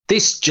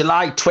This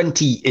July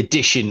 20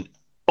 edition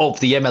of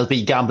the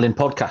MLB Gambling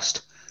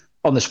Podcast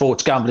on the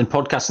Sports Gambling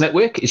Podcast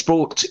Network is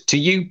brought to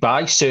you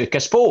by Circa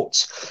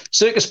Sports.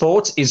 Circa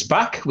Sports is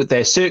back with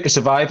their Circa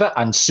Survivor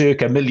and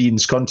Circa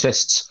Millions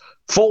contests.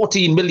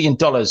 $14 million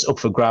up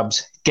for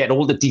grabs. Get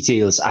all the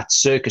details at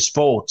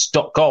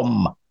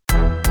circasports.com.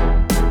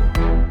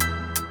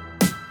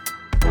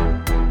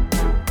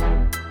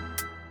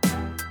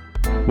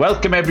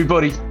 Welcome,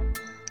 everybody,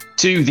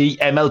 to the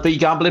MLB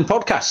Gambling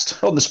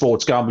Podcast on the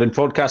Sports Gambling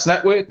Podcast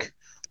Network.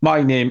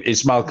 My name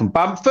is Malcolm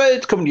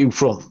Bamford, coming to you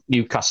from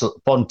Newcastle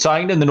upon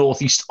Tyne in the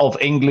northeast of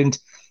England.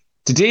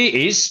 Today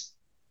is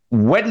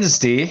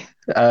Wednesday,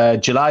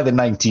 July the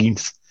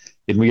 19th,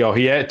 and we are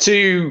here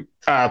to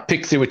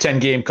pick through a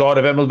 10-game card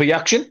of MLB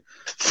action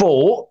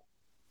for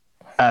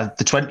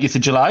the 20th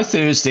of July,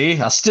 Thursday.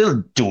 I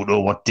still don't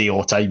know what day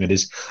or time it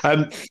is.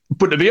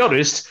 But to be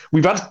honest,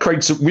 we've had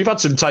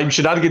some time.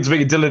 Shenanigans.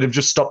 Me and Dylan have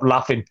just stopped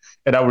laughing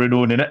at our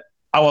own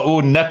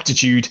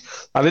ineptitude.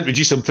 I'll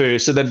introduce him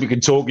first, and then we can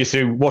talk you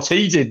through what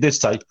he did this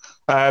time.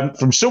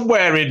 From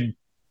somewhere in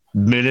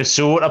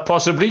Minnesota,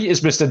 possibly,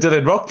 is Mr.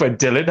 Dylan Rockford.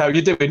 Dylan, how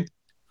you doing?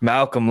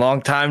 Malcolm,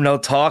 long time no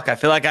talk. I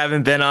feel like I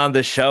haven't been on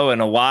the show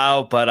in a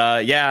while,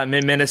 but yeah, I'm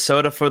in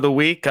Minnesota for the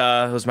week.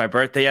 It was my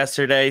birthday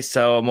yesterday,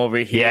 so I'm over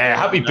here. Yeah,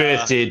 happy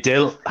birthday,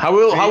 Dill. How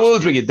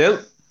old were you, Dill?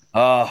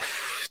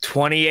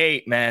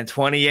 28, man,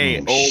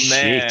 28. Oh, old shit.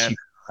 man. You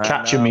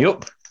catching me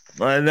up.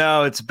 I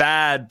know, it's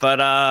bad, but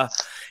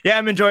yeah,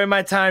 I'm enjoying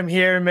my time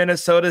here in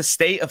Minnesota,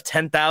 state of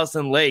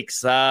 10,000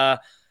 lakes.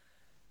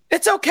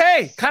 It's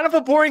okay. Kind of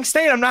a boring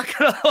state. I'm not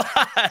going to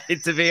lie.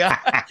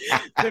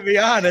 To be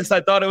honest,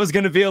 I thought it was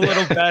going to be a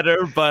little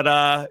better,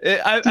 but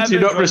did you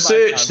not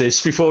research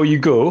this before you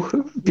go?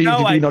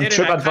 No, I didn't.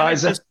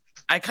 TripAdvisor?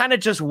 I kind of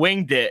just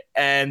winged it.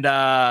 And,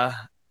 the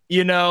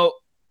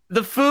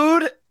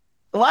food,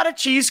 a lot of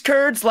cheese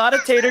curds, a lot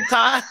of tater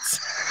tots.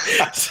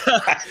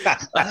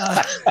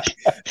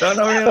 Don't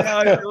know really how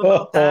I feel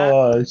about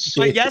that. Oh,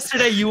 but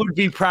yesterday, you would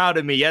be proud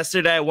of me.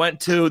 Yesterday, I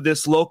went to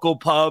this local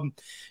pub.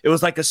 It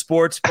was like a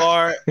sports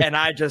bar, and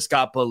I just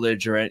got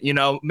belligerent.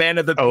 Man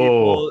of the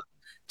people,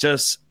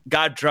 just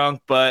got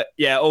drunk. But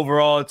yeah,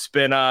 overall, it's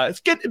been a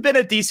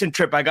decent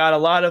trip. I got a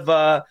lot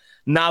of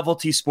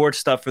novelty sports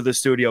stuff for the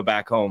studio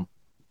back home.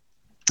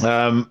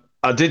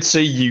 I did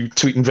see you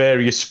tweeting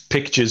various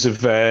pictures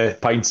of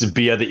pints of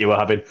beer that you were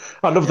having.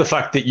 I love the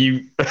fact that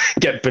you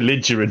get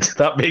belligerent.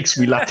 That makes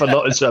me laugh a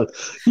lot as well.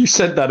 You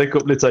said that a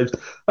couple of times.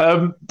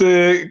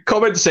 The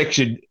comment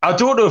section, I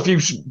don't know if you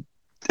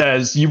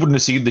wouldn't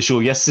have seen the show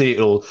yesterday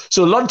at all.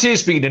 So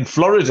Lonte's been in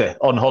Florida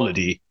on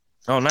holiday.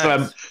 Oh,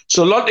 nice.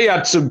 So Lonte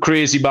had some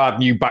crazy mad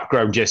new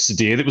background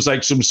yesterday. It was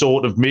like some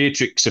sort of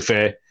Matrix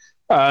affair.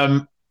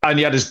 And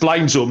he had his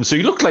blinds open. So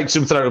he looked like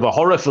something out of a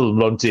horror film,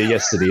 Lonte,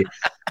 yesterday.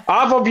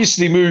 I've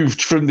obviously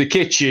moved from the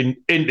kitchen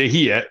into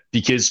here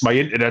because my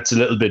internet's a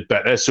little bit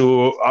better.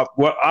 So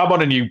I'm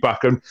on a new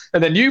background.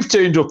 And then you've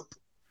turned up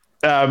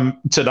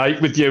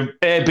tonight with your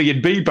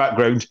Airbnb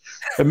background.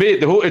 And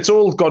mate, it's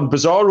all gone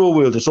bizarro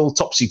world. It's all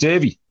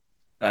topsy-turvy.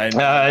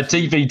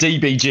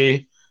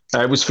 DBJ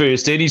was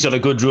first in. He's on a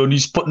good run.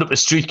 He's putting up a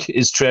streak,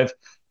 is Trev.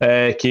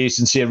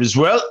 Cason's here as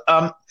well.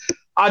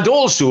 And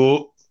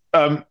also...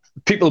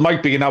 people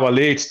might be an hour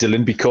late,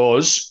 Dylan,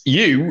 because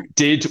you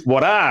did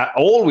what I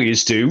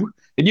always do,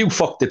 and you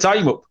fucked the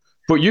time up.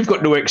 But you've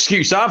got no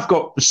excuse. I've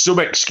got some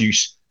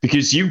excuse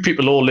because you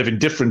people all live in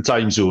different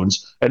time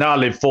zones, and I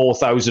live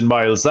 4,000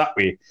 miles that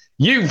way.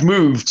 You've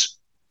moved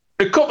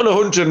a couple of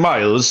 100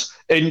 miles,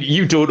 and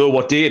you don't know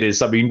what day it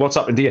is. I mean, what's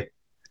happened here?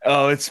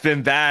 Oh, it's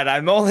been bad.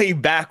 I'm only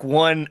back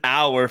 1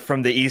 hour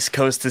from the East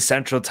Coast to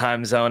Central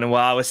Time Zone. And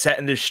while I was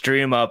setting the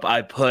stream up,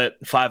 I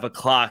put 5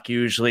 o'clock.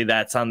 Usually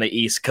that's on the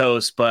East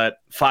Coast, but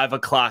 5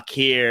 o'clock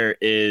here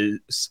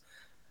is...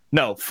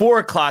 No, 4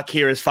 o'clock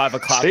here is 5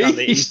 o'clock on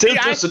the East. He still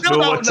doesn't know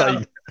what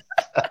time.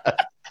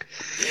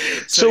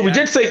 So we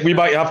did think we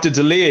might have to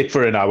delay it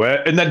for an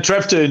hour, and then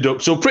Trev turned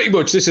up. So pretty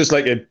much this is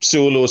like a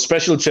solo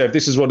special, Trev.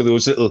 This is one of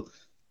those little...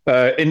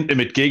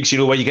 intimate gigs,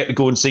 where you get to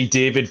go and see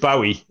David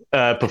Bowie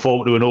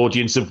perform to an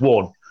audience of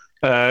one.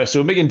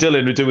 So me and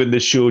Dylan are doing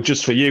this show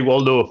just for you,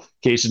 although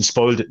Cason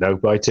spoiled it now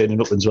by turning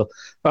up as well.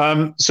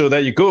 So there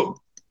you go.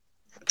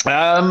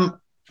 10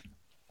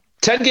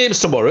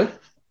 games tomorrow.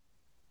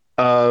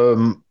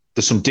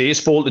 There's some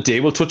baseball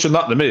today. We'll touch on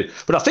that in a minute.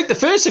 But I think the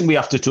first thing we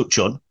have to touch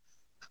on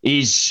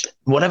is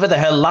whatever the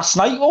hell last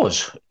night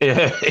was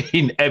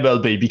in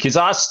MLB, because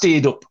I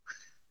stayed up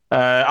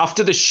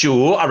after the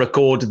show. I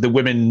recorded the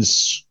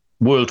Women's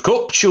World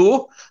Cup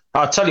show.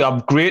 I'll tell you, I'm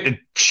great at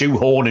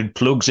shoehorning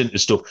plugs into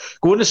stuff.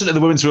 Go and listen to the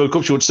Women's World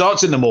Cup show. It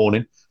starts in the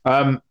morning.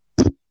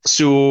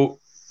 So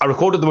I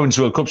recorded the Women's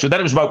World Cup show. Then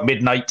it was about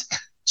midnight.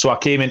 So I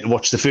came in to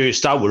watch the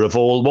first hour of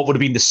all what would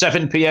have been the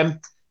 7 p.m.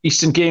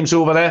 Eastern games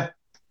over there.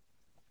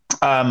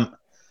 And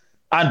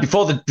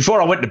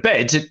before I went to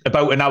bed,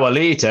 about an hour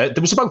later,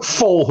 there was about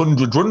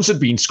 400 runs had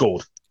been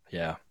scored.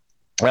 Yeah.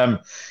 It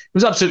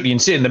was absolutely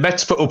insane. The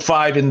Mets put up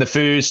 5 in the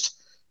first.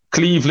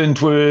 Cleveland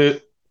were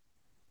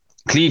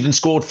Cleveland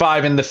scored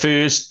 5 in the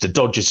first. The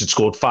Dodgers had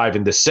scored 5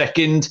 in the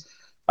second.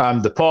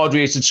 The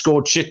Padres had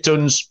scored shit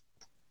tons.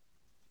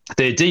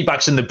 The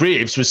D-backs and the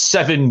Braves was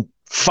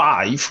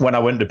 7-5 when I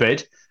went to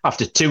bed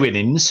after 2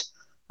 innings.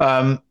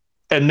 And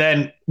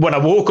then when I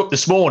woke up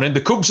this morning,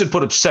 the Cubs had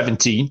put up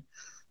 17.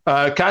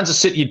 Kansas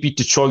City had beat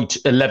Detroit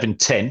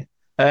 11-10.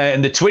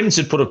 And the Twins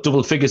had put up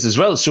double figures as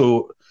well.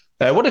 So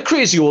what a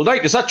crazy old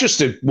night. Is that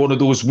just one of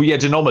those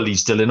weird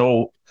anomalies, Dylan?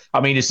 Or, I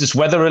mean, is this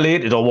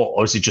weather-related or what?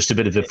 Or is it just a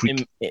bit of a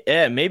freak?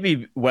 Yeah,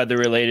 maybe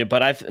weather-related.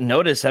 But I've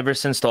noticed ever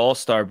since the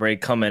All-Star break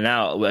coming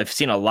out, I've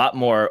seen a lot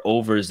more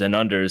overs than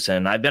unders.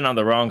 And I've been on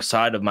the wrong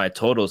side of my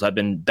totals. I've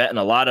been betting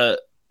a lot of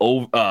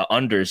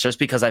unders just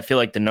because I feel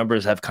like the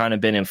numbers have kind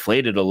of been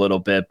inflated a little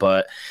bit.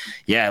 But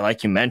yeah,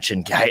 like you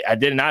mentioned, I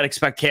did not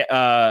expect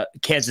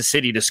Kansas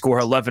City to score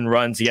 11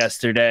 runs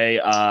yesterday.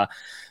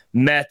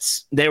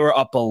 Mets, they were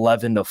up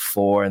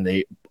 11-4 and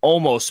they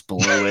almost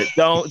blew it.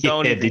 Don't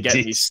even get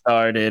me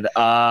started.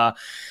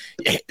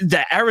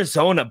 The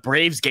Arizona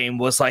Braves game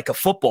was like a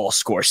football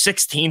score,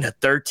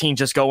 16-13,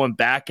 just going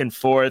back and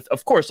forth.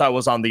 Of course, I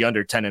was on the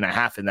under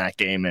 10.5 in that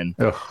game and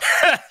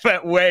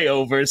went way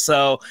over.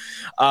 So,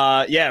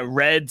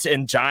 Reds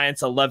and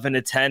Giants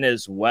 11-10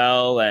 as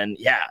well. And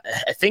yeah,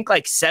 I think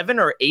like 7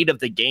 or 8 of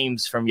the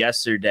games from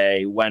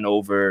yesterday went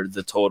over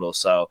the total.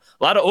 So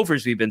a lot of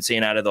overs we've been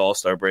seeing out of the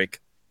All-Star break.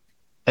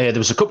 There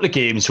was a couple of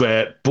games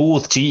where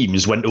both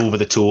teams went over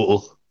the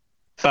total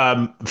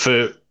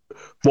for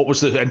what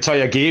was the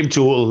entire game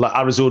total. Like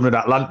Arizona and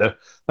Atlanta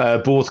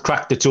both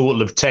cracked the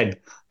total of 10,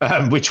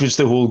 which was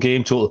the whole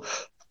game total.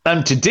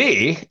 And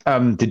today,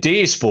 the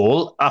days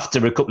ball,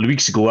 after a couple of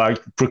weeks ago, I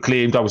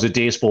proclaimed I was a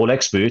days ball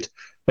expert,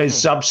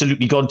 has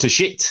absolutely gone to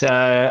shit.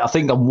 I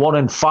think I'm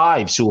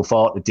 1-5 so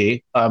far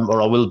today,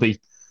 or I will be.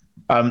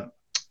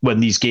 When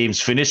these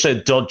games finish,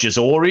 Dodgers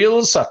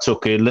Orioles, I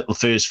took a little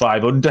first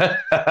 5 under.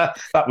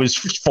 That was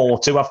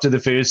 4-2 after the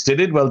first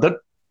inning. Well done.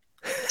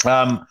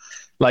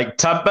 Like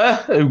Tampa,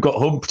 who got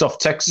humped off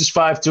Texas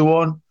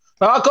 5-1.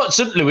 I got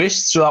St. Louis,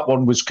 so that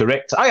one was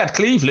correct. I had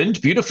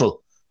Cleveland,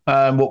 beautiful.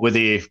 What were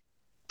they?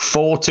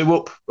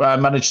 4-2 up. I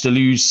managed to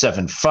lose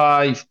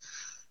 7-5.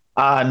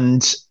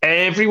 And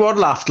everyone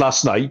laughed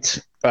last night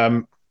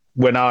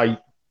when I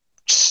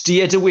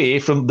steered away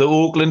from the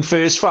Oakland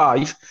first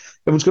 5.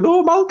 Everyone's going,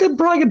 oh, Malcolm,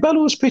 Brian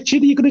Bellows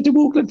pitching. Are you going to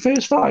do Oakland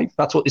first 5?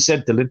 That's what they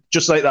said, Dylan,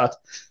 just like that.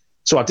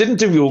 So I didn't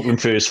do the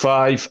Oakland first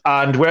 5.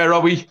 And where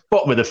are we?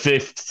 Bottom of the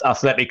 5th.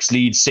 Athletics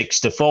lead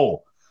 6-4.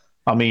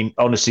 I mean,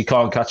 honestly,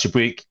 can't catch a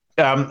break.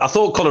 I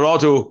thought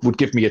Colorado would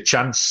give me a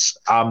chance.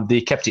 They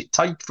kept it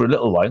tight for a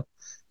little while.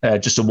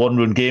 Just a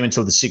 1-run game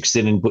until the 6th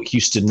inning, but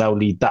Houston now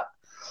lead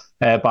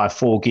that by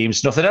 4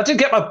 games. Nothing. I did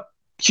get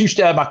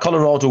my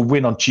Colorado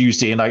win on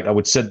Tuesday night. I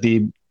would said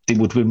they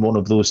would win one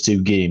of those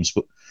 2 games,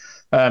 but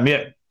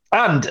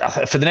and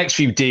for the next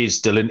few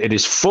days, Dylan, it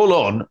is full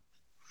on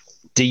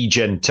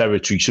degen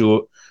territory.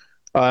 So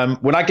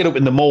when I get up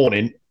in the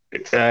morning,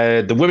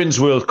 the Women's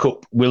World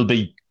Cup will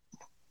be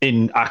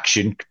in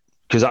action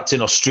because that's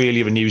in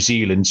Australia and New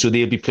Zealand. So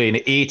they'll be playing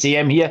at 8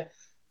 a.m. here,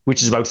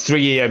 which is about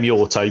 3 a.m.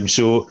 your time.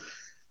 So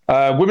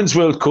Women's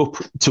World Cup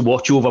to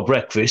watch over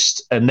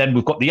breakfast. And then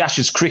we've got the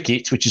Ashes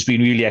cricket, which has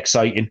been really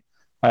exciting.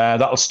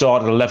 That'll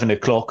start at 11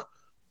 o'clock.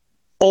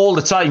 All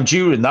the time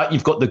during that,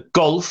 you've got the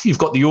golf, you've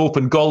got the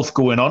open golf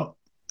going on.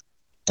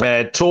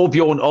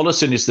 Torbjorn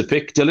Olesen is the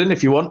pick, Dylan,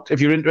 if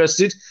you're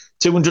interested.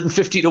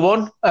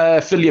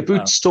 250-1. Fill your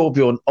boots, wow.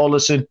 Torbjorn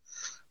Olesen.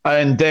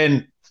 And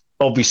then,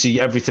 obviously,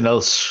 everything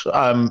else,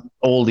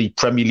 all the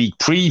Premier League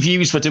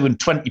previews. We're doing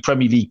 20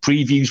 Premier League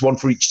previews, one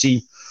for each team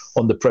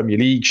on the Premier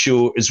League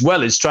show, as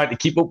well as trying to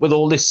keep up with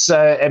all this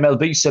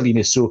MLB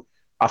silliness. So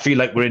I feel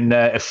like we're in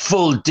a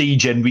full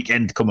degen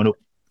weekend coming up.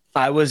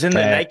 I was in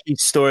the Nike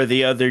store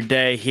the other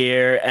day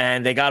here,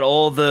 and they got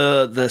all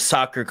the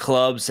soccer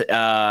clubs.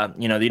 The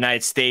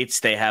United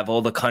States, they have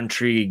all the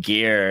country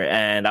gear,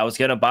 and I was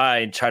gonna buy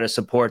and try to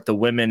support the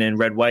women in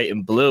red, white,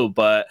 and blue.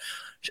 But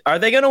are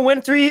they gonna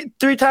win three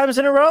times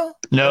in a row?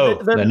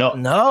 No, they're not.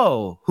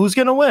 No, who's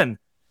gonna win?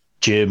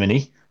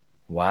 Germany.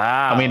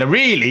 Wow. I mean,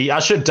 I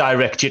should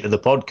direct you to the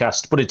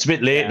podcast, but it's a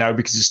bit late now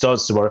because it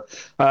starts tomorrow.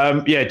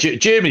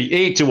 Germany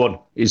 8-1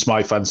 is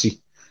my fancy.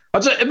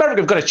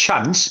 America have got a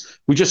chance.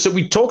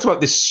 We talked about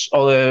this.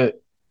 I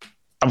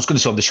was going to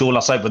say on the show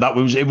last night, but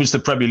it was the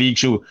Premier League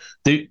show.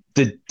 The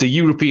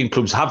European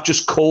clubs have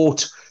just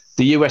caught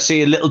the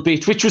USA a little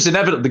bit, which was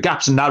inevitable. The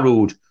gaps are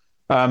narrowed,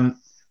 and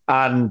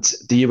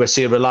the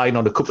USA are relying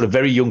on a couple of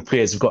very young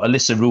players. They've got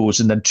Alyssa Rose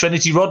and then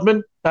Trinity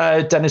Rodman,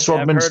 Dennis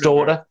Rodman's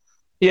daughter.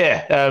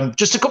 Yeah,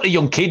 just a couple of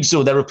young kids.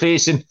 So they're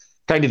replacing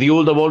kind of the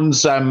older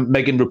ones,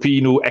 Megan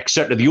Rapinoe,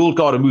 etc. The old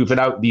guard are moving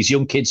out. These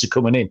young kids are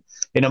coming in.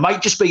 And it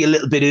might just be a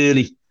little bit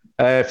early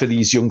for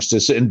these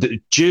youngsters. And the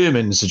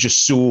Germans are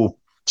just so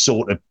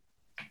sort of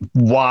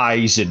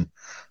wise and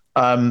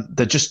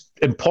they're just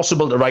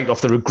impossible to write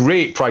off. They're a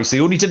great price. They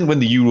only didn't win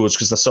the Euros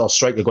because they saw a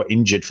striker got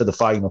injured for the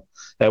final.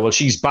 Well,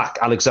 she's back.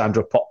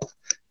 Alexandra Popp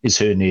is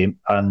her name.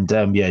 And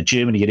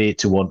Germany at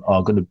 8-1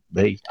 are going to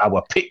be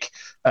our pick.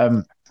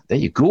 There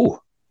you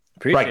go.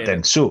 Appreciate right then.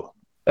 it. So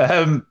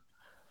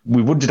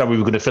We wondered how we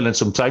were going to fill in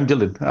some time,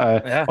 Dylan,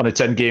 on a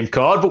 10-game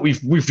card, but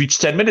we've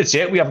reached 10 minutes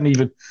yet. We haven't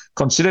even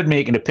considered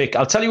making a pick.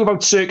 I'll tell you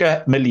about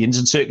Circa Millions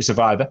and Circa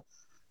Survivor,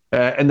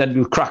 and then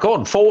we'll crack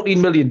on. $14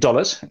 million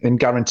in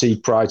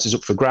guaranteed prizes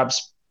up for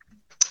grabs.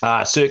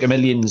 Circa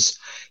Millions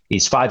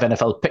is 5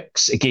 NFL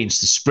picks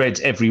against the spread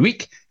every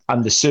week.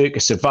 And the Circa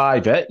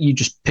Survivor, you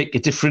just pick a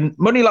different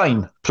money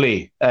line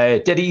play.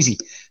 Dead easy.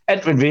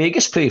 Enter in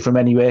Vegas, play from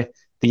anywhere.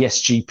 The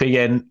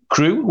SGPN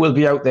crew will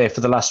be out there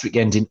for the last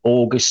weekend in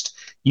August.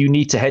 You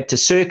need to head to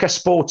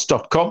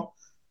circasports.com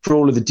for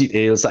all of the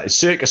details. That is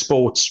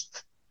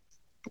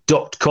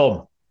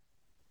circasports.com.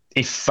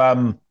 If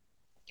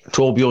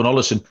Torbjorn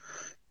Ollison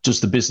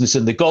does the business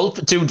in the golf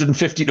at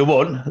 250 to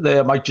 1,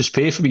 they might just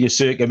pay for me a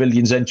Circa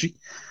Millions entry.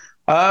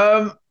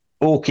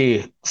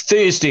 Okay,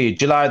 Thursday,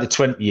 July the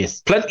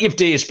 20th. Plenty of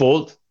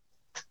baseball,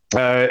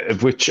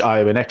 of which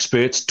I am an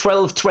expert.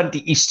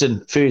 12:20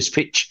 Eastern, first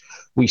pitch.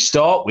 We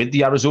start with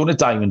the Arizona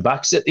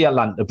Diamondbacks at the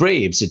Atlanta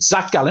Braves. It's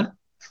Zach Gallen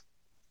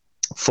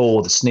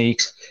for the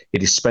Snakes.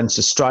 It is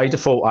Spencer Strider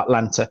for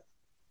Atlanta.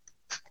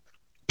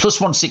 Plus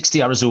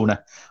 160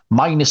 Arizona,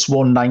 minus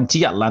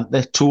 190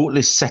 Atlanta. Total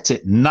is set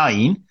at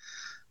 9.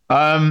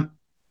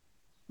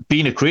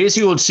 Been a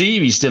crazy old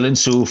series, Dylan,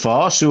 so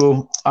far.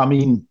 So, I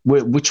mean,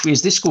 which way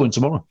is this going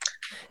tomorrow?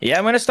 Yeah,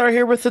 I'm going to start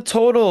here with the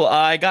total.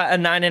 I got a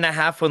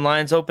 9.5 when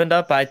lines opened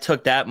up. I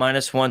took that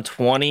minus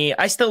 120.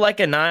 I still like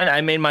a 9.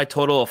 I made my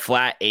total a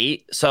flat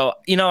 8. So,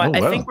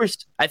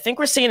 I think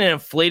we're seeing an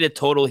inflated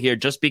total here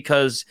just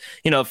because,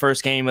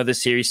 first game of the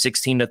series,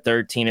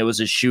 16-13, it was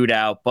a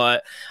shootout.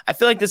 But I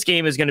feel like this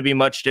game is going to be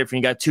much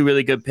different. You got two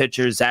really good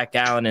pitchers, Zach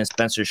Gallen and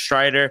Spencer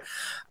Strider.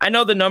 I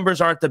know the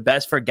numbers aren't the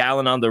best for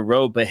Gallen on the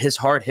road, but his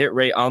hard hit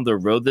rate on the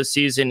road this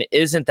season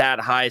isn't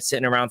that high,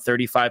 sitting around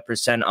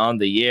 35% on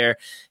the year.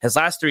 His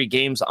last 3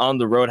 games on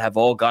the road have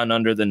all gone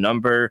under the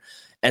number.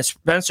 And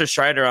Spencer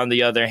Strider, on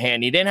the other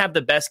hand, he didn't have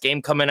the best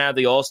game coming out of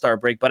the All-Star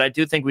break, but I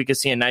do think we could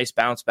see a nice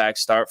bounce-back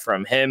start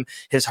from him.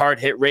 His hard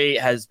hit rate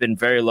has been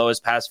very low his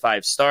past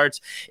 5 starts.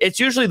 It's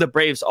usually the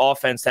Braves'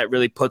 offense that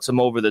really puts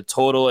him over the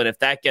total, and if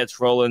that gets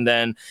rolling,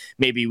 then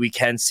maybe we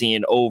can see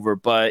an over.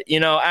 But,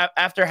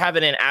 after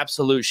having an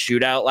absolute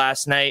shootout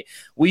last night,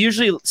 we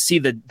usually see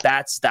the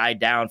bats die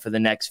down for the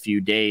next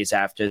few days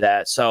after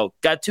that. So,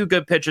 got 2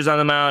 good pitchers on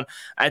the mound.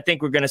 I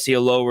think we're going to see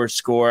a lower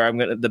score.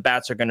 The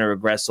bats are going to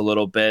regress a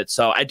little bit.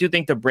 So, I do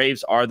think the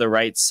Braves are the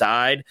right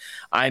side.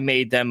 I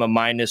made them a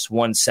minus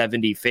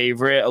 170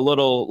 favorite, a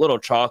little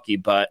chalky,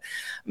 but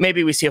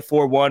maybe we see a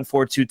 4-1,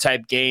 4-2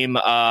 type game.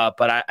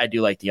 But I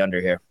do like the under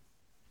here.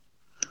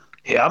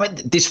 Yeah, I mean,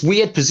 this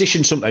weird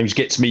position sometimes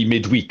gets me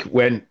midweek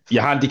when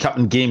you're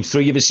handicapping game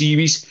 3 of a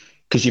series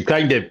because you've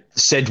kind of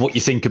said what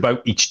you think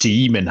about each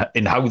team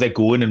and how they're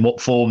going and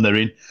what form they're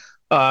in,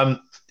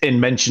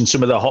 and mentioned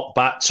some of the hot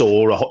bats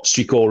or a hot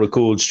streak or a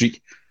cold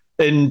streak.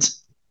 And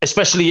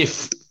especially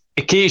if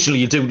occasionally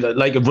you do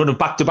like a run of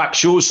back-to-back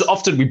shows. So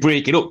often we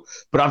break it up,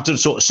 but I've done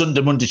sort of Sunday,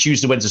 Monday,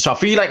 Tuesday, Wednesday. So I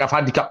feel like I've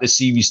handicapped this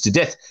series to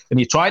death, and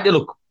you're trying to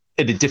look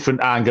at a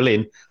different angle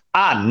in,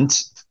 and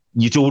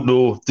you don't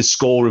know the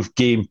score of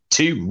game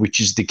 2, which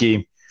is the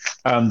game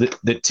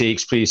that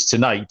takes place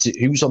tonight.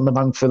 Who's on the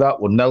mound for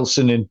that one?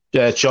 Nelson and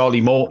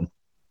Charlie Morton.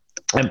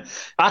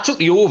 I took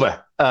the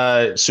over.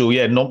 So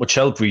yeah, not much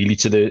help really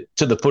to the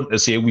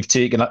punters here. We've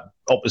taken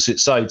opposite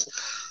sides.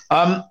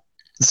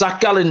 Zach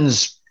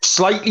Gallen's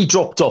slightly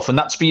dropped off, and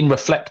that's been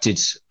reflected,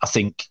 I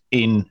think,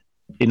 in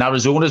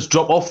Arizona's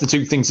drop off. The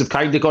two things have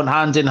kind of gone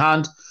hand in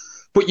hand.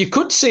 But you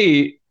could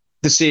say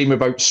the same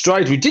about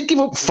Strider. He did give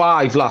up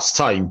 5 last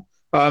time.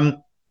 I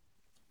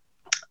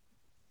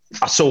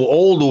saw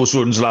all those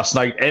runs last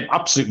night,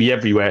 absolutely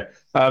everywhere,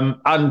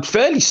 and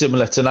fairly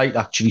similar tonight,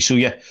 actually. So,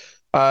 yeah,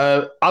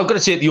 I'm going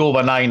to take the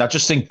over 9. I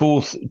just think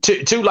both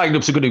two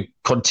lineups are going to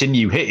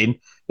continue hitting,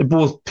 and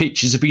both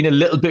pitches have been a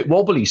little bit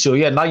wobbly. So,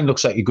 yeah, 9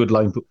 looks like a good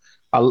line, but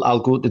I'll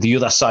go to the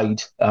other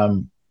side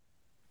to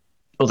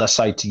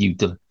you,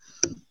 Dylan.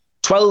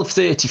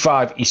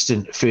 12:35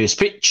 Eastern, first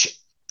pitch.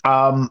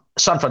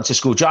 San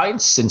Francisco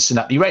Giants,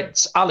 Cincinnati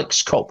Reds.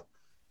 Alex Cobb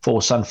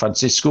for San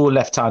Francisco.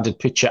 Left-handed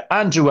pitcher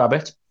Andrew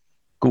Abbott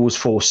goes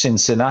for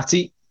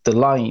Cincinnati. The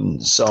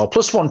lines are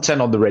plus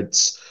 110 on the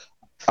Reds.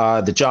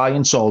 The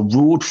Giants are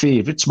road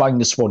favourites,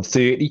 minus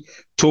 130.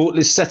 Total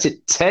is set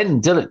at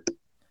 10, Dylan.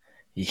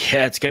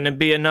 Yeah, it's going to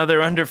be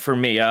another under for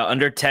me.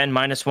 Under 10,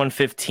 minus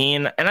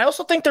 115. And I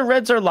also think the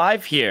Reds are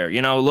live here.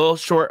 A little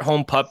short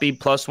home puppy,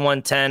 plus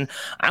 110.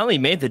 I only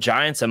made the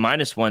Giants a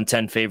minus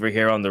 110 favor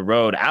here on the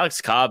road.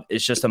 Alex Cobb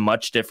is just a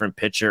much different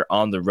pitcher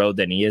on the road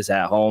than he is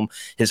at home.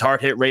 His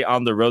hard hit rate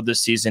on the road this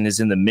season is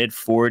in the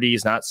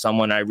mid-40s, not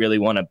someone I really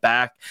want to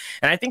back.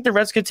 And I think the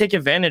Reds could take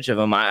advantage of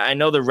him. I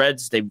know the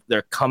Reds,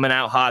 they're coming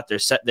out hot.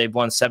 They've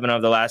won 7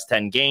 of the last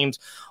 10 games.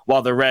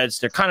 While the Reds,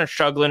 they're kind of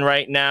struggling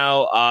right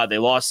now. They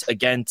lost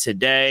again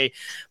today,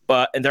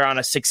 and they're on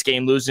a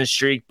 6-game losing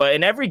streak. But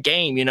in every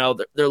game,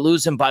 they're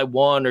losing by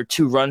 1 or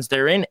 2 runs.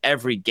 They're in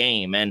every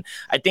game. And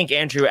I think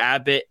Andrew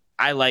Abbott,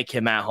 I like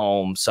him at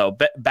home. So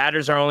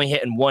batters are only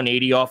hitting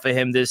 180 off of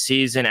him this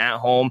season at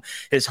home.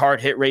 His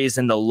hard hit rate is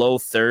in the low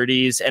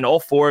 30s, and all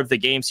 4 of the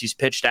games he's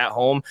pitched at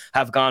home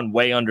have gone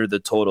way under the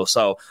total.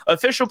 So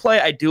official play,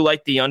 I do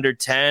like the under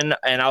 10,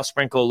 and I'll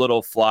sprinkle a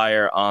little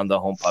flyer on the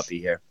home puppy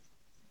here.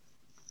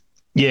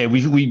 Yeah,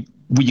 we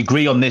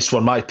agree on this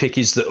one. My pick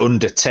is the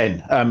under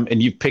 10,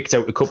 and you've picked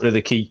out a couple of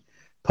the key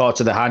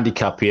parts of the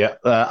handicap here.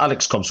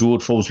 Alex Cobb's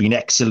road form's been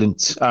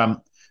excellent.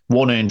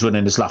 1 earned run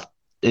in his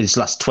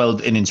last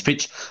 12 innings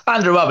pitch.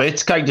 Andrew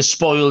Abbott kind of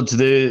spoiled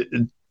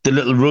the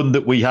little run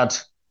that we had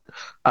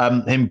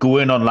him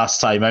going on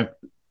last time out.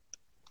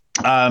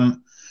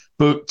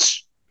 But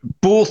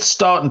both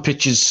starting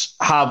pitchers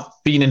have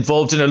been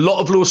involved in a lot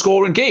of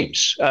low-scoring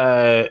games.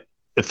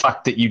 The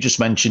fact that you just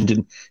mentioned,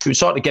 and it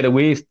was hard to get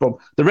away from.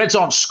 The Reds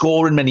aren't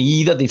scoring many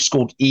either. They've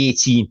scored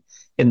 18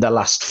 in their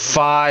last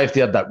 5.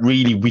 They had that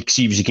really weak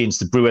series against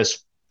the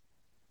Brewers.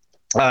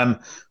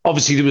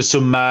 Obviously, there was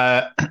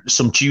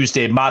some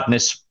Tuesday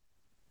madness.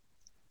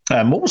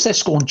 What was their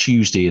score on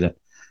Tuesday then?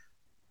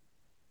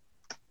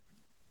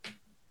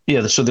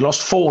 Yeah, so they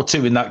lost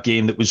 4-2 in that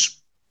game that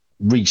was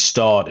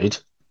restarted.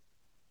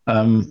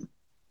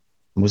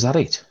 Was that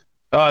it?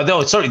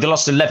 No, sorry, they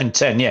lost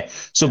 11-10, yeah.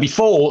 So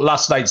before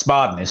last night's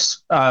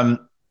madness,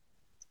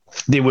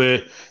 they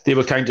were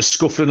kind of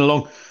scuffling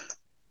along.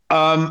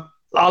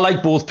 I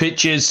like both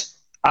pitches,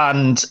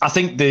 and I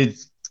think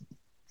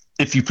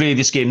if you play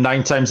this game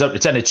 9 times out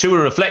of 10, a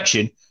truer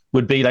reflection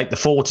would be like the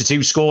 4-2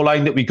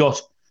 scoreline that we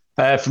got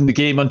from the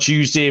game on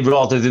Tuesday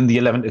rather than the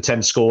 11-10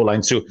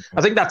 scoreline. So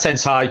I think that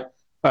 10's high.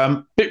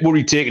 Bit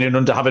worried taking it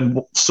under,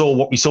 having saw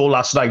what we saw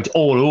last night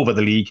all over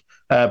the league.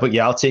 But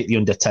yeah, I'll take the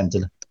under 10.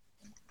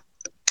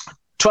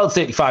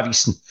 12:35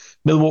 Eastern,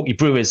 Milwaukee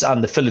Brewers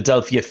and the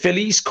Philadelphia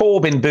Phillies.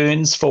 Corbin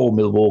Burns for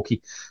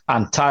Milwaukee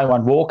and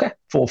Taiwan Walker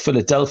for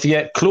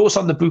Philadelphia. Close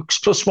on the books,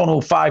 plus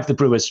 105 the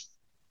Brewers,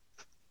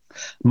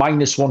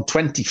 minus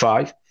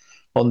 125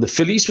 on the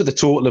Phillies with a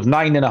total of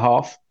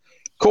 9.5.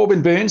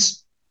 Corbin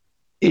Burns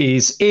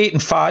is 8-5,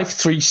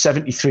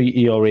 3.73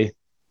 ERA.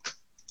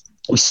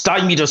 He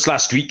stymied us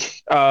last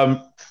week.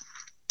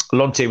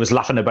 Lonte was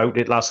laughing about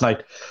it last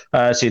night,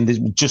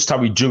 saying just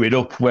how he drew it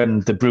up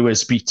when the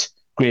Brewers beat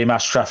Graham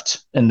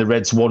Ashcraft and the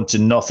Reds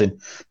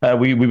 1-0.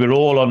 We were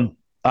all on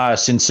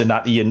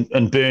Cincinnati,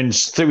 and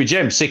Burns threw a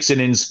gem, 6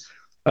 innings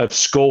of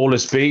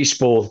scoreless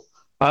baseball.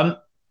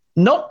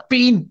 Not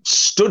been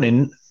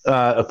stunning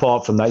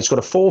apart from that. He's got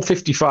a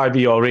 4.55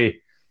 ERA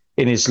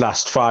in his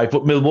last 5,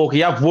 but Milwaukee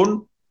have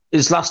won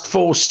his last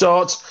 4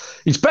 starts.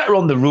 He's better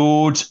on the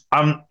road.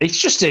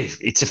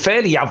 It's a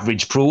fairly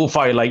average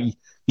profile. Like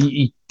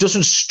he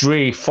doesn't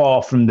stray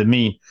far from the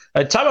mean.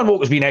 Taiwan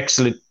Walker's been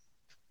excellent.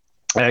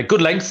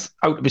 Good length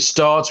out of his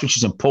starts, which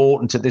is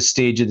important at this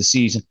stage of the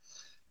season.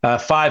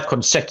 5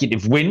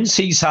 consecutive wins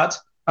he's had.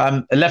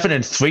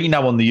 11-3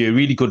 now on the year.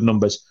 Really good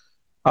numbers.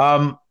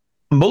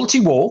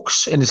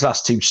 Multi-walks in his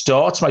last 2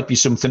 starts might be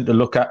something to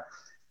look at.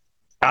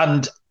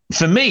 And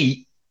for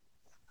me,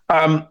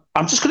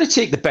 I'm just going to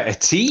take the better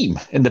team.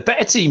 And the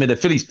better team are the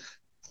Phillies.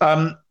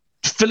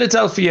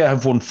 Philadelphia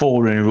have won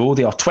 4 in a row.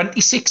 They are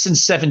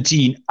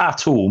 26-17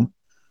 at home.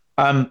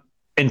 And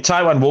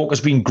Taiwan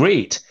Walker's been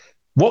great.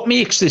 What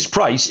makes this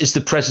price is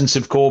the presence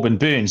of Corbin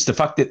Burns. The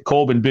fact that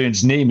Corbin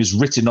Burns' name is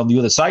written on the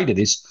other side of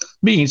this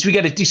means we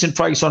get a decent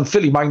price on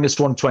Philly, minus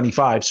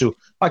 125. So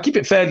I'll keep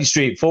it fairly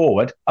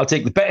straightforward. I'll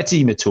take the better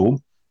team at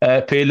home,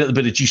 pay a little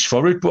bit of juice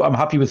for it, but I'm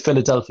happy with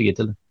Philadelphia,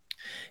 Dylan.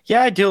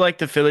 Yeah, I do like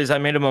the Phillies. I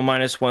made them a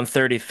minus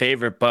 130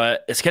 favorite,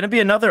 but it's going to be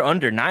another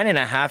under.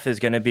 9.5 is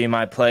going to be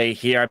my play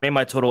here. I made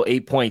my total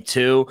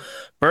 8.2.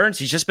 Burns,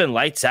 he's just been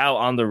lights out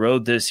on the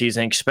road this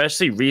season,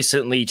 especially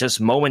recently, just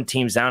mowing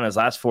teams down his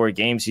last 4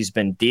 games. He's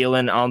been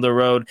dealing on the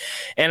road.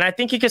 And I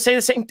think you could say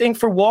the same thing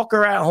for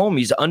Walker at home.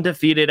 He's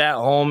undefeated at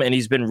home, and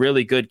he's been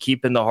really good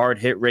keeping the hard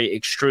hit rate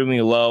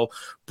extremely low.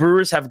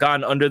 Brewers have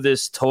gone under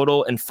this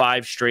total in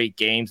 5 straight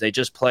games. They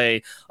just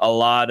play a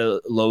lot of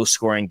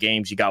low-scoring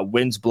games. You got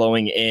winds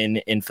blowing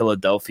in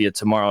Philadelphia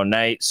tomorrow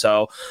night.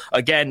 So,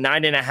 again,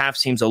 9.5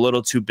 seems a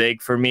little too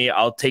big for me.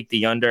 I'll take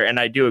the under, and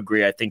I do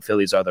agree. I think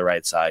Phillies are the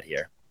right side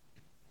here.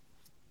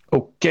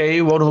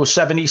 Okay,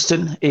 107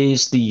 Eastern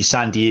is the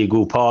San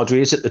Diego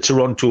Padres at the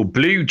Toronto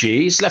Blue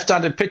Jays.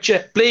 Left-handed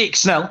pitcher Blake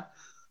Snell,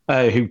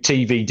 who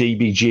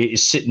TVDBJ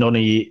is sitting on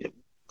a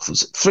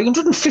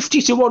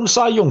 350-1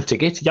 Cy Young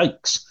ticket.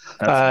 Yikes.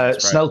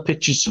 That's Snell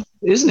pitches,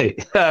 isn't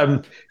it?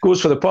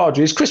 Goes for the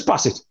Padres. Chris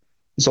Bassett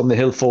is on the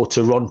hill for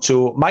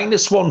Toronto.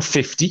 Minus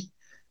 150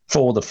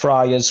 for the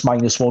Friars.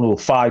 Minus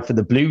 105 for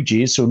the Blue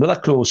Jays. So another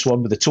close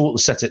one with a total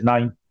set at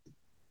 9.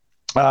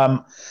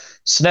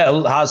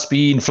 Snell has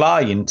been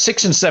flying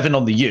 6-7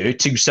 on the year,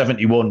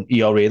 2.71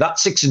 ERA. That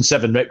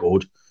 6-7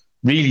 record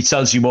really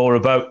tells you more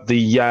about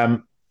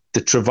the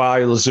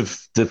travails of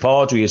the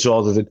Padres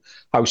rather than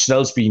how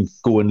Snell's been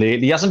going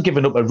lately. He hasn't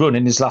given up a run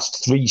in his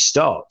last 3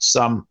 starts.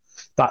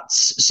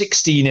 That's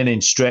 16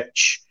 inning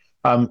stretch,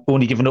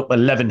 only given up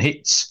 11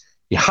 hits.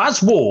 He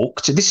has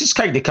walked. This is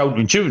kind of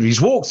counterintuitive. He's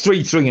walked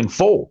 3, 3, and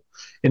 4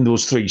 in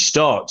those 3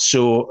 starts.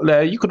 So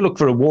you could look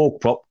for a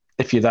walk prop.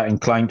 if you're that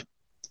inclined.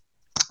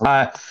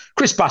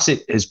 Chris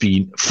Bassett has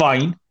been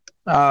fine.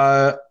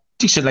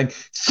 Decent line.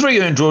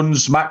 3 earned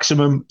runs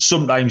maximum,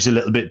 sometimes a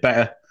little bit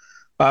better.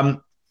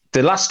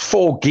 The last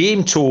 4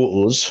 game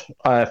totals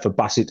for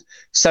Bassett,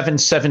 7,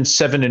 7,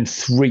 7, and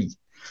 3.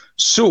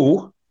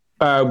 So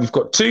we've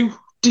got 2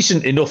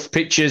 decent enough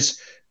pitchers.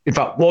 In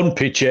fact, 1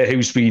 pitcher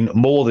who's been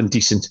more than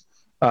decent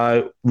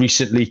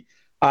recently.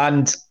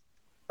 And,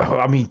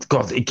 I mean,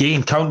 God,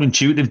 again,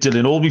 counterintuitive,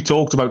 Dylan. All we've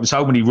talked about is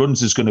how many runs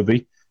there's going to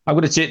be. I'm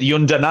going to take the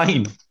under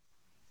 9.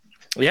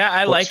 Yeah,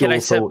 I like it. I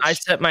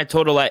set my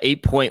total at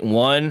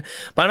 8.1,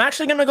 but I'm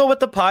actually going to go with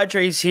the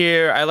Padres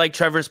here. I like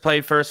Trevor's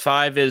play first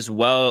 5 as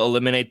well,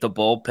 eliminate the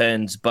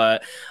bullpens,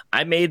 but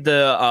I made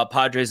the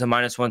Padres a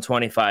minus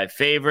 125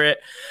 favorite.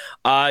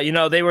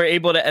 They were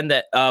able to end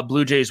that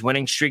Blue Jays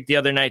winning streak the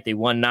other night. They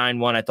won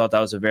 9-1. I thought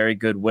that was a very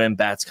good win.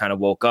 Bats kind of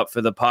woke up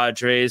for the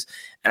Padres,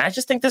 and I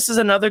just think this is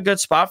another good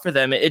spot for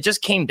them. It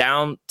just came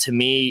down to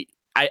me.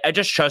 I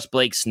just trust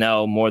Blake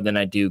Snell more than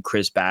I do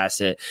Chris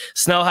Bassett.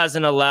 Snell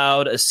hasn't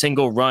allowed a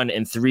single run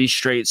in 3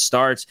 straight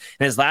starts.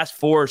 In his last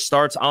 4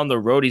 starts on the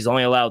road, he's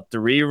only allowed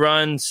 3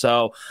 runs.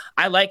 So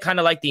I kind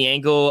of like the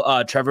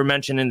angle Trevor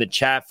mentioned in the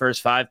chat,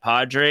 first 5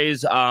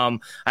 Padres. I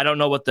don't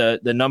know what the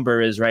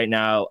number is right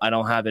now. I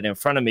don't have it in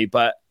front of me,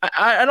 but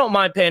I don't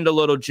mind paying the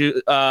little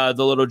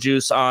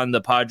juice on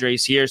the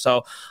Padres here.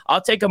 So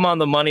I'll take them on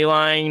the money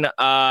line.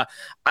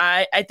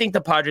 I think the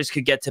Padres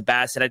could get to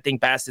Bassett. I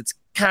think Bassett's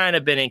kind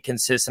of been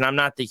inconsistent. I'm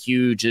not the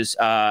hugest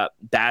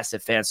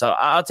Bassett fan, so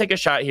I'll take a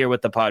shot here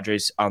with the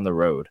Padres on the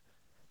road.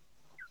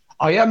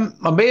 I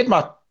made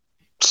my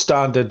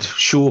standard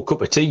show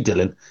cup of tea,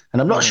 Dylan,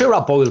 and I'm not sure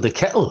I boiled the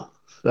kettle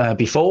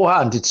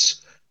beforehand.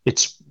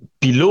 It's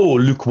below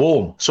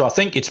lukewarm, so I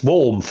think it's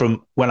warm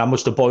from when I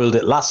must have boiled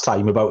it last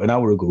time about an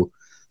hour ago.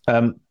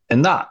 And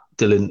that,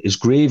 Dylan, is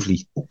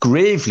gravely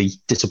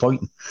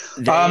disappointing.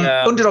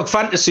 Underdog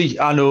Fantasy,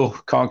 I know,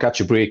 can't catch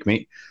a break,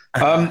 mate.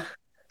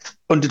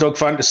 Underdog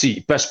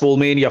Fantasy, Best Ball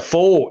Mania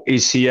 4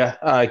 is here,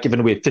 giving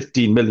away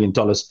 $15 million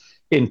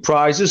in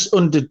prizes.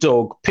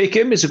 Underdog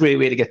Pick'em is a great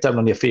way to get down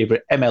on your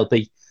favourite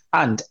MLB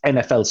and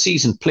NFL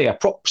season player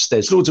props.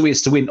 There's loads of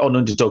ways to win on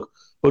Underdog.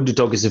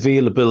 Underdog is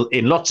available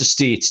in lots of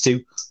states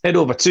too. Head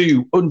over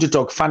to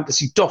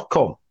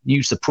underdogfantasy.com.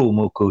 Use the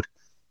promo code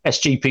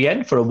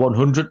SGPN for a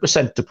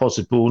 100%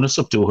 deposit bonus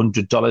up to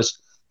 $100.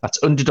 That's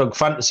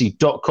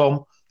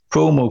underdogfantasy.com,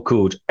 promo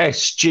code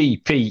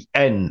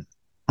SGPN.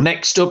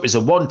 Next up is a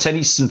 1:10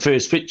 Eastern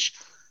first pitch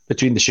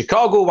between the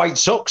Chicago White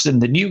Sox and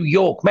the New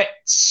York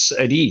Mets.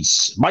 It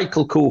is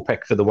Michael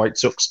Kopech for the White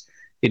Sox.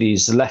 It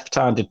is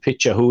left-handed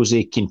pitcher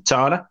Jose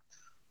Quintana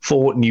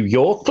for New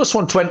York. Plus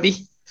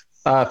 120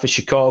 for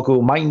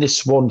Chicago,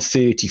 minus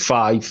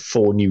 135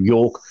 for New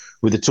York,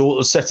 with the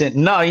total set at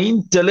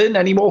 9. Dylan,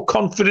 any more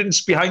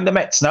confidence behind the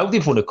Mets now?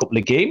 They've won a couple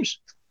of games.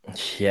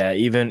 Yeah,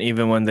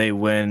 even when they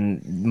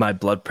win, my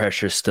blood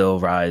pressure still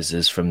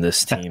rises from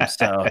this team.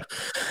 So,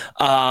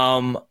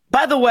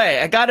 by the way,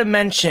 I got to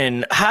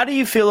mention, how do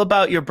you feel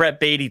about your Brett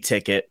Beatty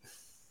ticket?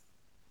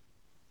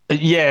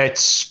 Yeah,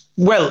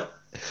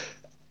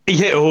 he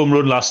hit a home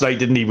run last night,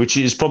 didn't he? Which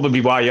is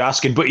probably why you're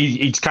asking. But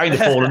he's kind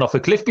of fallen off a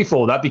cliff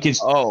before that because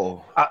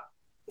I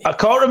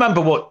can't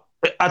remember what.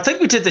 I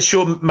think we did the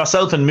show,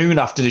 myself and Moon,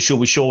 after the show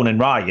with Sean and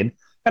Ryan.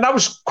 And I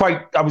was kind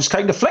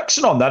of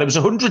flexing on that. It was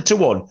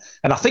 100-1.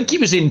 And I think he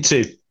was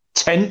into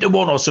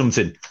 10-1 or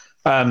something.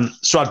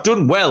 So I've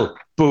done well,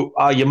 but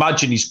I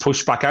imagine he's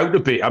pushed back out a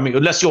bit. I mean,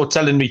 unless you're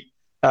telling me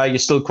you're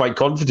still quite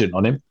confident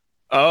on him.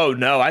 Oh,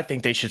 no, I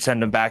think they should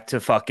send him back to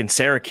fucking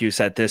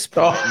Syracuse at this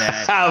point,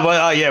 man.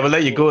 Well, there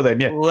you go then,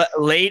 yeah.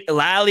 Late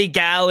Lally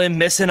Gallon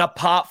missing a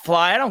pop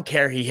fly. I don't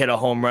care he hit a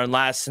home run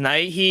last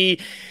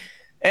night.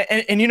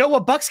 And you know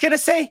what Buck's going to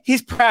say?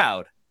 He's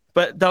proud.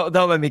 But don't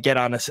let me get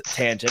on a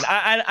tangent.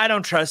 I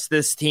don't trust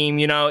this team,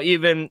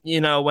 even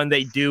when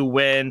they do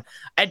win.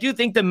 I do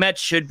think the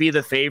Mets should be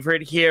the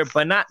favorite here,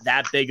 but not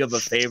that big of a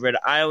favorite.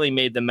 I only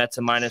made the Mets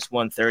a minus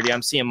 130.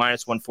 I'm seeing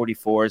minus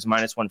 144s,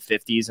 minus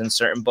 150s in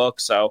certain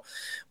books. So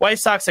White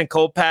Sox and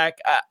Kopech,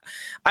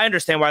 I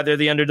understand why they're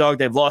the underdog.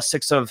 They've lost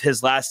 6 of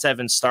his last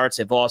 7 starts.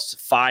 They've lost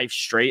 5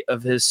 straight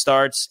of his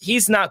starts.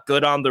 He's not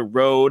good on the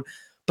road,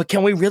 but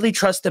can we really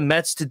trust the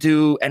Mets to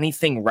do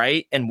anything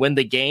right and win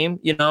the game?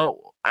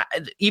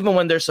 Even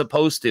when they're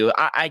supposed to,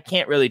 I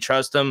can't really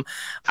trust them.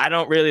 I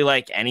don't really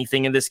like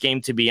anything in this game,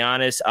 to be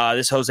honest.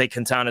 This Jose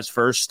Quintana's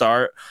first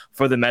start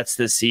for the Mets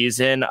this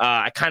season.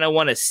 I kind of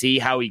want to see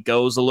how he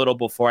goes a little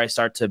before I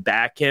start to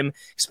back him,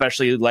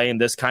 especially laying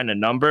this kind of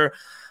number.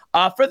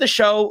 For the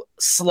show,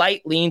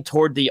 slight lean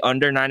toward the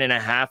under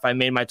 9.5. I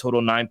made my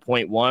total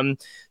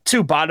 9.1.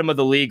 2 bottom of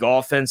the league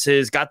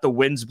offenses, got the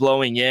winds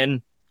blowing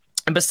in.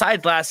 And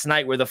besides last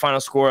night, where the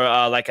final score,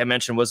 like I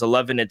mentioned, was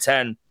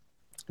 11-10,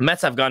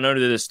 Mets have gone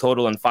under this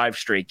total in 5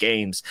 straight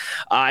games.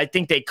 I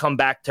think they come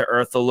back to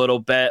earth a little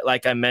bit,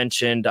 like I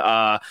mentioned,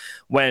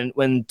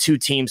 when 2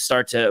 teams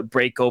start to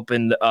break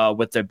open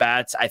with their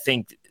bats. I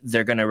think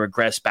they're going to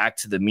regress back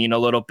to the mean a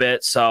little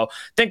bit. So I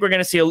think we're going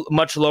to see a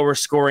much lower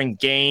scoring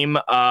game.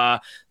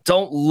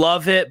 Don't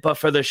love it, but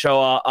for the show,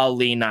 I'll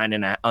lean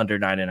under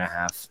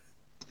 9.5.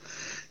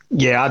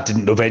 Yeah, I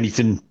didn't love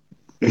anything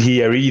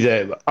here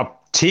either. I'm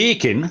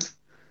taking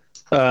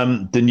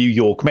the New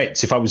York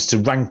Mets. If I was to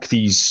rank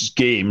these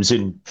games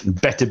in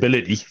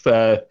bettability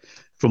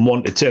from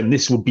 1 to 10,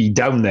 this would be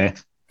down there.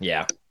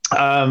 Yeah.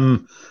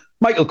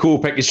 Michael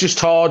Kopech is just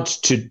hard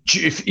to.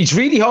 It's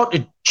really hard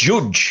to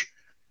judge,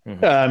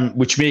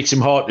 which makes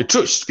him hard to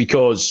trust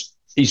because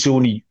he's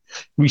only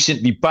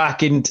recently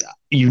back, and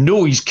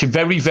he's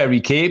very, very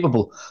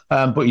capable,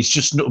 but he's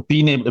just not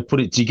been able to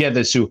put it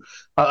together. So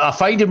I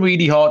find him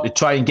really hard to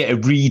try and get a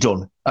read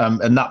on,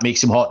 and that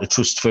makes him hard to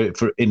trust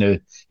for in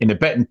a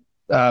betting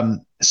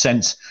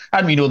sense.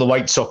 And we know the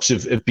White Sox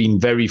have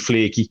been very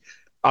flaky.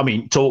 I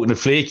mean, talking of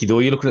flaky though,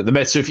 you're looking at the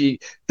Mets. So the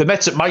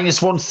Mets at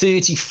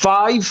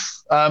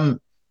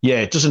 -135,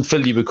 it doesn't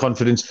fill you with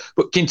confidence.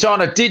 But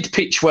Quintana did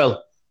pitch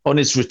well on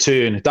his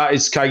return. That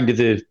is kind of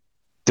the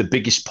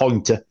biggest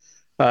pointer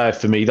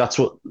for me. That's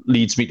what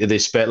leads me to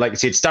this bet. Like I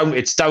said,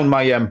 it's down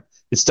my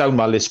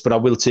list, but I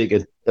will take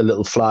a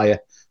little flyer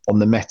on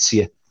the Mets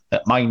here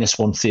at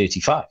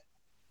 -135.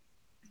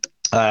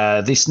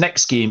 This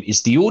next game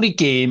is the only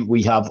game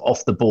we have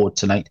off the board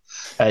tonight.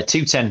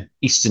 2:10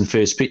 Eastern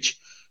first pitch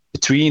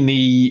between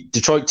the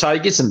Detroit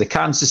Tigers and the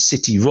Kansas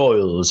City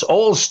Royals.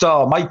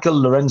 All-star Michael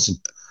Lorenzen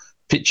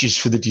pitches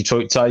for the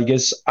Detroit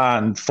Tigers,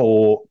 and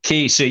for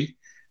KC,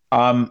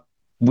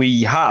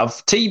 we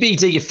have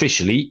TBD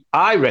officially.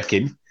 I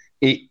reckon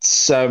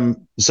it's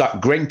Zach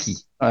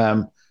Greinke,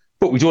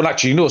 but we don't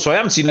actually know. So I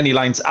haven't seen any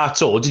lines at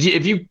all.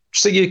 Have you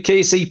seen your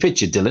KC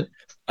pitcher, Dylan?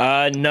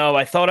 No,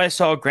 I thought I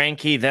saw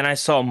Greinke, then I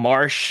saw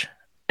Marsh,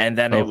 and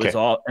then it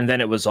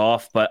was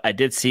off. But I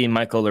did see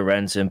Michael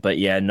Lorenzen, but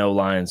yeah, no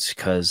lines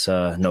because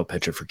no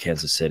pitcher for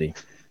Kansas City.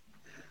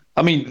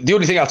 I mean, the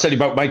only thing I'll tell you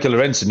about Michael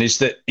Lorenzen is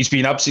that he's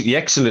been absolutely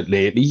excellent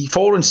lately.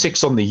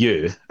 4-6 on the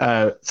year,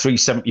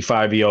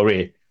 3.75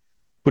 ERA,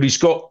 but he's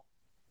got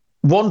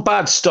one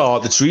bad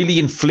start that's really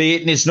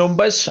inflating his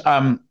numbers,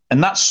 and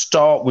that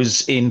start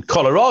was in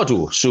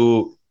Colorado.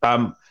 So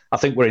I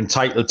think we're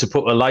entitled to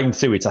put a line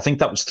through it. I think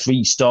that was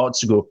 3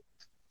 starts ago.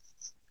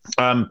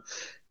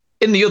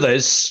 In the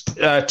others,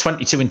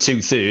 22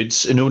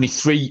 2/3 and only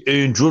 3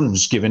 earned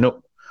runs given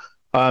up.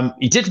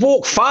 He did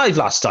walk 5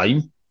 last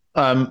time,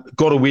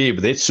 got away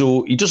with it,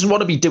 so he doesn't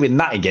want to be doing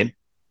that again.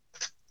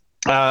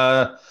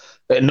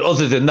 And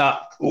other than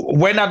that,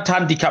 when I'd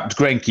handicapped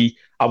Greinke,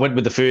 I went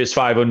with the first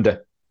 5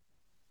 under,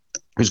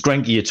 because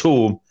Greinke at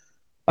home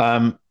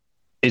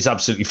is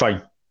absolutely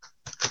fine.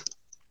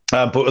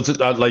 But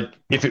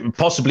if it were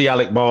possibly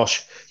Alec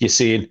Marsh, you're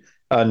saying,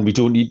 and we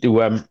don't need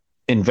to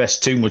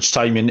invest too much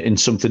time in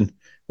something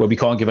where we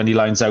can't give any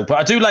lines out. But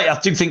I do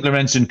think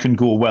Lorenzen can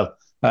go well.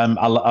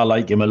 I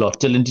like him a lot.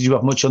 Dylan, did you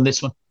have much on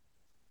this one?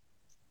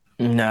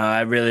 No,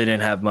 I really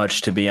didn't have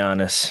much, to be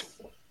honest.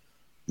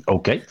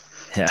 Okay.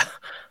 Yeah.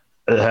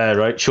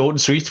 Right, short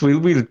and sweet.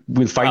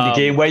 We'll find a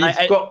game where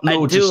you've got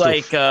loads of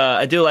stuff.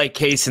 I do like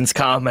Kaysen's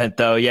comment,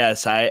 though.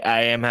 Yes, I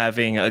am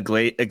having a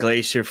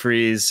glacier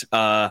freeze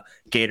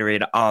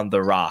Gatorade on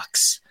the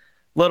rocks.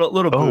 Little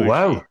bougie. Oh,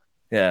 wow.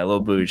 Yeah, a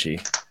little bougie.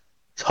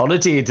 It's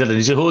holiday, Dylan.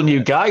 He's a whole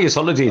new guy. It's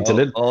holiday,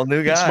 Dylan. All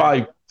new guy. It's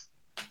my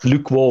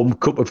lukewarm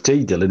cup of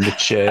tea, Dylan,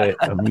 which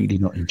I'm really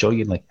not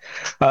enjoying.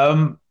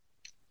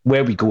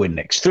 Where are we going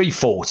next?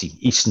 3:40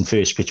 Eastern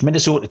first pitch.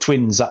 Minnesota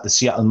Twins at the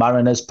Seattle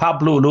Mariners.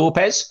 Pablo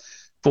Lopez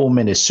for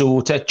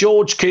Minnesota.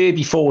 George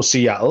Kirby for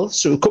Seattle.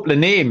 So a couple of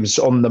names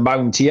on the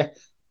mound here.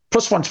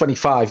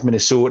 +125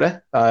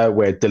 Minnesota,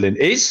 where Dylan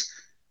is.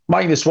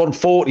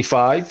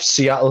 -145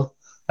 Seattle.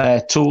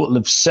 Total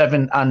of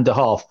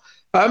 7.5.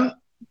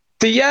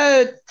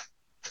 The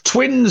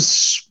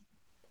Twins,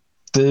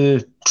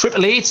 the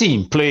AAA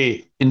team,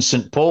 play in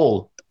St.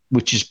 Paul,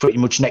 which is pretty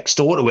much next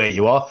door to where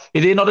you are.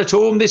 Are they not at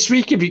home this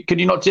week? Can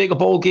you not take a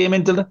ball game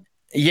in, Dylan?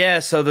 Yeah,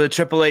 so the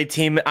AAA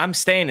team, I'm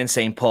staying in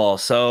St. Paul.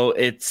 So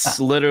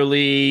it's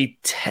literally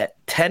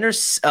 10 or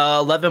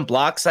 11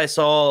 blocks I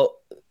saw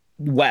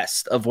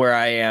west of where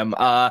I am.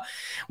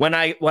 When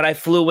I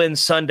flew in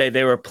Sunday,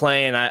 they were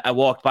playing. I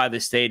walked by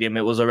the stadium.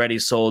 It was already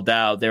sold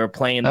out. They were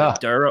playing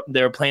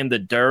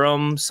the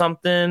Durham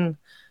something.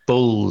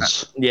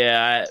 Bulls.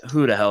 Yeah,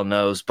 who the hell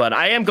knows? But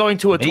I am going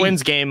to a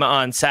Twins game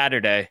on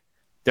Saturday.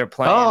 They're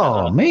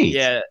playing.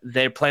 Yeah,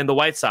 they're playing the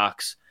White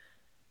Sox.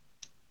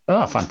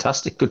 Oh,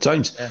 fantastic. Good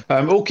times. Yeah.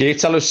 Okay,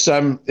 tell us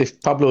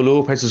if Pablo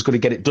Lopez is going to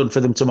get it done for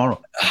them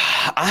tomorrow.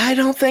 I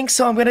don't think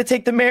so. I'm going to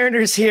take the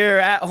Mariners here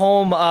at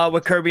home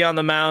with Kirby on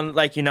the mound.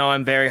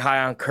 I'm very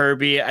high on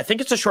Kirby. I think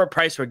it's a short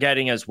price we're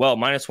getting as well.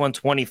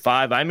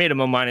 -125. I made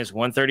him a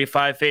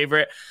 -135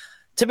 favorite.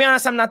 To be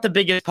honest, I'm not the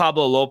biggest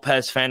Pablo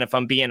Lopez fan, if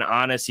I'm being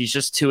honest. He's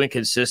just too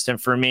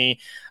inconsistent for me.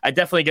 I'm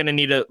definitely going to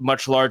need a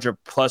much larger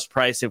plus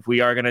price if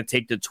we are going to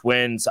take the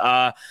Twins.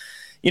 I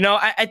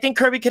think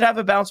Kirby could have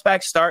a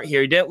bounce-back start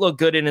here. He didn't look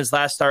good in his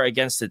last start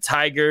against the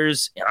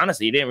Tigers. And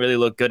honestly, he didn't really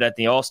look good at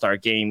the All-Star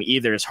game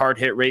either. His hard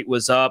hit rate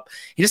was up.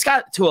 He just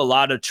got to a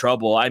lot of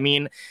trouble. I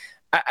mean,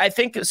 I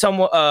think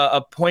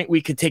a point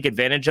we could take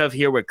advantage of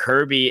here with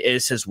Kirby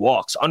is his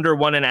walks. Under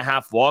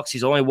 1.5 walks.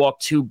 He's only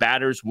walked 2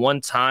 batters one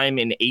time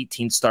in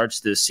 18 starts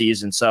this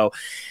season. So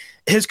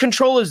his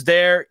control is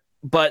there,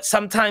 but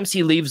sometimes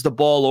he leaves the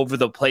ball over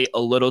the plate a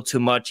little too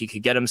much. He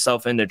could get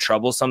himself into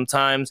trouble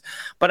sometimes.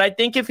 But I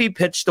think if he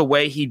pitched the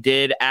way he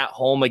did at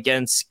home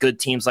against good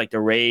teams like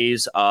the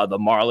Rays, the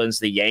Marlins,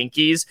 the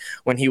Yankees,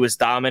 when he was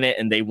dominant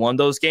and they won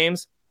those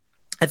games,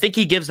 I think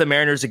he gives the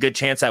Mariners a good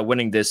chance at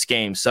winning this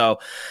game. So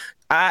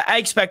I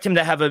expect him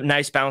to have a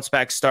nice bounce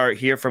back start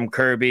here from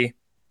Kirby.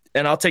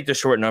 And I'll take the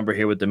short number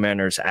here with the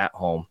Mariners at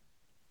home.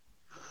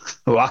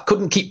 Well, I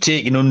couldn't keep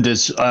taking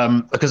unders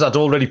because I'd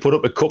already put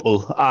up a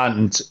couple,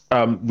 and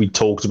we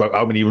talked about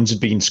how many runs had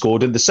been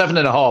scored. And the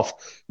 7.5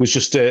 was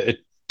just a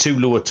too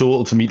low a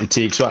total for me to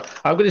take. So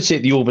I'm going to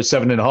take the over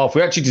 7.5.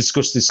 We actually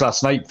discussed this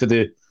last night for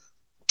the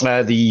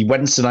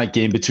Wednesday night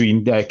game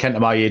between Kent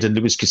Mayed and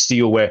Luis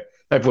Castillo, where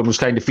everyone was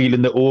kind of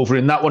feeling the over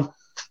in that one.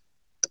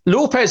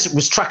 Lopez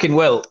was tracking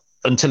well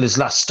until his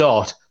last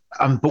start.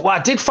 But what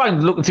I did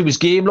find, looking through his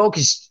game log,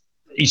 he's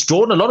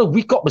drawn a lot of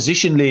weak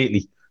opposition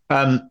lately.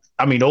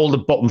 I mean, all the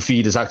bottom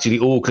feeders actually,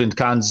 Oakland,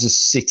 Kansas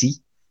City.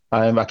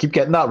 I keep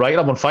getting that right.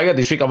 I'm on fire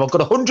this week. I've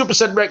got a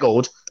 100%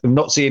 record of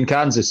not saying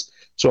Kansas.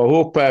 So I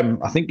hope,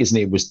 I think his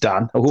name was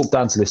Dan. I hope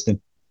Dan's listening.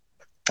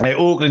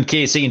 Oakland,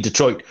 KC and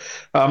Detroit.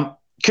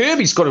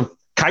 Kirby's got a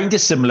kind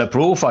of similar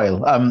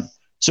profile.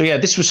 So yeah,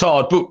 this was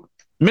hard. But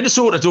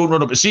Minnesota don't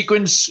run up a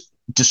sequence.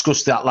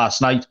 Discussed that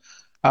last night.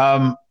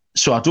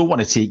 So I don't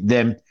want to take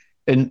them.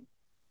 And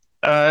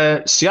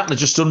Seattle are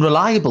just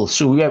unreliable.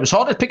 So yeah, it was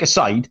hard to pick a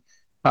side.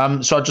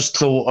 So I just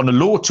thought on a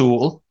low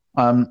total,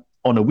 on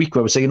a week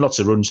where we're saying lots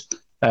of runs,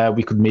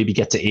 we could maybe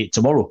get to 8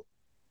 tomorrow.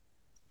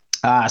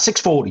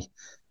 6:40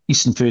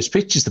 Eastern first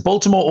pitch is the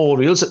Baltimore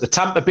Orioles at the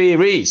Tampa Bay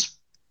Rays.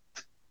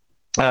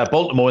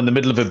 Baltimore in the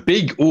middle of a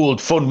big,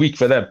 old, fun week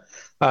for them.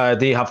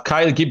 They have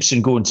Kyle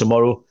Gibson going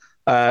tomorrow.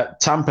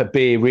 Tampa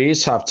Bay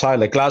Rays have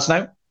Tyler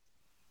Glasnow.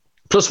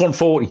 Plus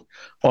 140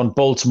 on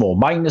Baltimore.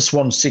 Minus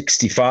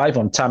 165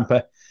 on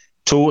Tampa.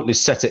 Total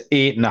is set at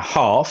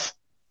 8.5.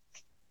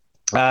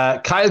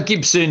 Kyle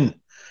Gibson,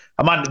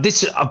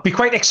 I'd be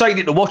quite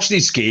excited to watch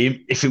this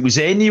game if it was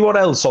anyone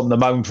else on the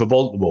mound for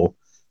Baltimore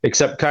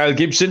except Kyle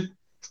Gibson.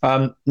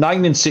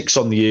 9-6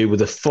 on the year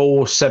with a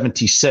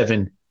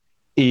 4.77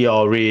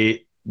 ERA.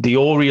 The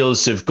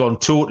Orioles have gone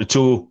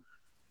toe-to-toe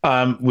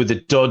with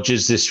the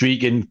Dodgers this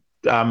week, and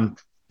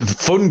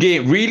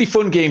really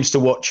fun games to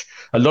watch.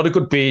 A lot of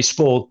good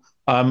baseball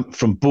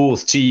from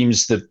both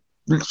teams. The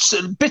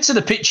bits of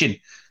the pitching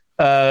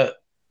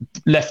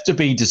left to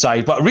be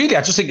desired, but really,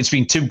 I just think it's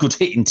been 2 good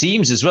hitting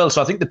teams as well.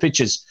 So I think the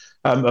pitchers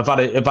have had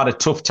a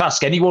tough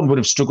task. Anyone would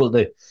have struggled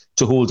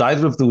to hold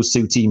either of those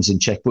 2 teams in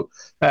check. But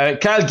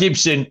Kyle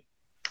Gibson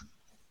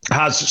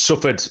has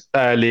suffered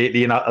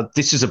lately, and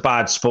this is a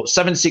bad spot.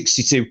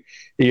 7.62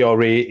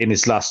 ERA in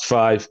his last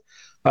 5.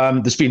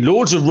 There's been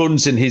loads of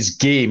runs in his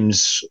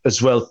games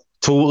as well.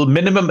 Total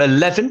minimum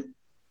 11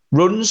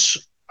 runs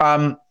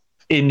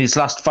in his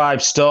last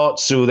 5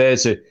 starts. So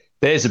there's a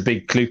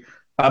big clue.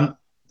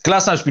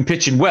 Glasnow's been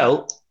pitching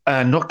well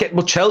and not getting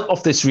much help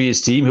off this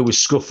Rays team, who was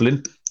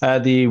scuffling.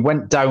 They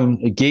went down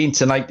again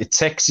tonight to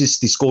Texas.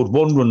 They scored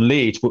 1 run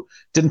late, but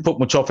didn't put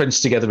much offense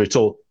together at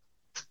all.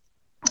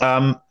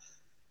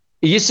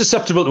 He is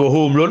susceptible to a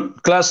home run,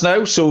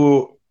 Glasnow,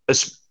 so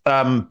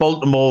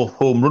Baltimore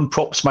home run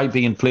props might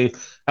be in play,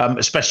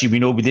 especially we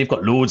know they've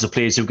got loads of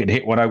players who can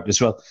hit one out as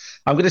well.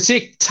 I'm going to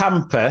take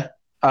Tampa.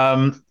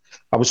 I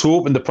was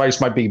hoping the price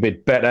might be a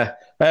bit better,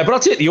 but I'll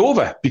take the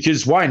over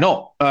because why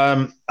not?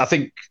 I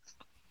think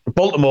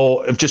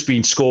Baltimore have just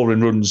been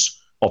scoring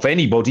runs off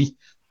anybody,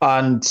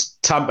 and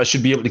Tampa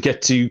should be able to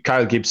get to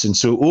Kyle Gibson.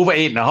 So over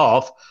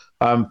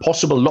 8.5,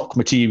 possible lock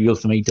material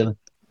for me, Dylan.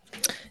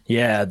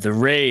 Yeah, the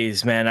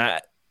Rays, man.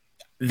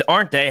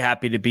 Aren't they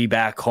happy to be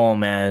back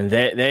home, man?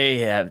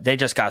 They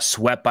just got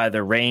swept by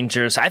the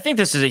Rangers. I think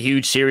this is a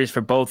huge series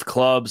for both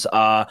clubs.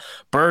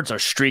 Birds are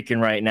streaking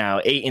right now,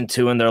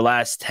 8-2 in their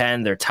last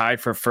 10. They're tied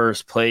for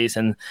first place,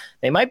 and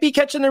they might be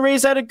catching the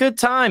Rays at a good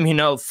time.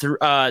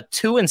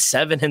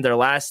 2-7 in their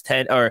last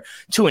 10, or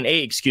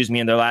 2-8, excuse me,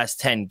 in their last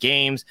 10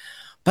 games.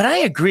 But I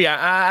agree.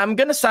 I'm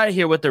going to side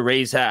here with the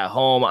Rays at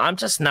home. I'm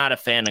just not a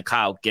fan of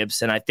Kyle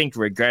Gibson. I think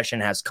regression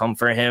has come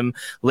for him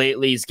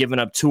lately. He's given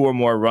up 2 or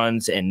more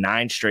runs in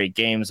 9 straight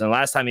games. And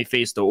last time he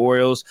faced the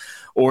Orioles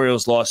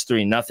lost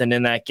 3-0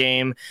 in that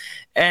game.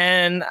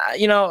 And,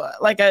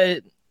 I've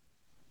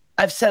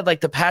said,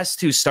 the past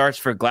 2 starts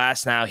for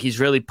Glasnow, he's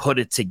really put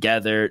it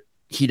together.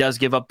 He does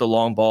give up the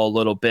long ball a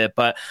little bit,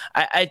 but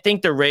I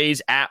think the Rays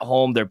at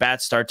home, their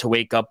bats start to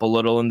wake up a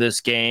little in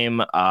this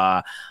game.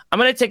 I'm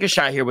going to take a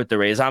shot here with the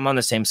Rays. I'm on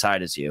the same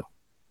side as you.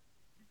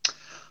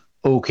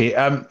 Okay.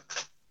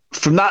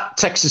 From that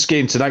Texas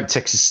game tonight,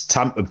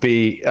 Texas-Tampa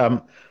Bay,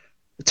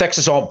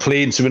 Texas aren't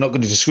playing, so we're not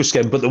going to discuss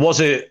again, but there was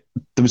a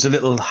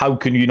little how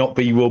can you not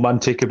be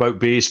romantic about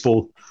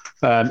baseball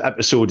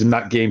episode in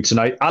that game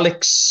tonight.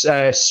 Alex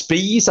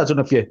Speas, I don't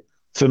know if you're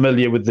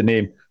familiar with the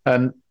name,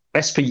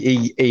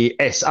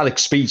 Speas,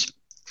 Alex Speas,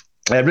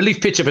 a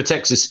relief pitcher for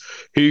Texas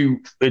who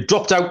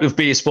dropped out of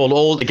baseball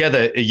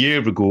altogether a year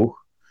ago,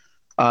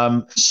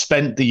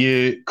 spent the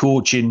year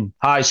coaching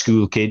high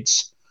school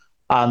kids,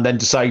 and then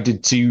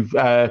decided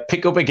to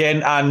pick up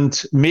again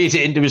and made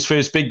it into his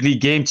first big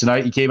league game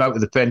tonight. He came out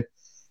with the pen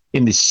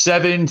in the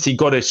seventh. He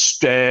got a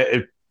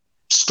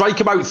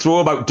strike-about,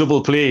 throw-about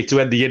double play to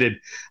end the inning,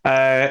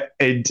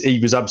 and he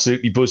was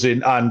absolutely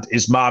buzzing. And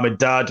his mum and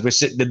dad were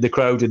sitting in the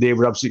crowd, and they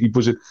were absolutely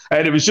buzzing.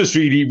 And it was just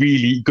really,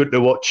 really good to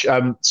watch.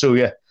 So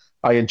yeah,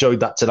 I enjoyed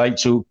that tonight.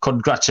 So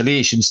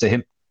congratulations to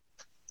him.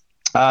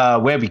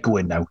 Where are we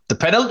going now? The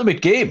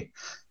penultimate game,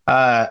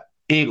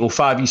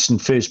 8:05 Eastern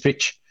first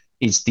pitch,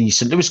 is the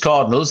St. Louis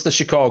Cardinals, the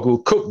Chicago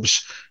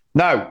Cubs.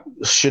 Now,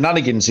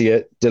 shenanigans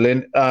here,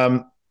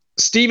 Dylan.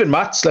 Steven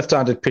Matz,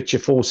 left-handed pitcher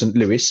for St.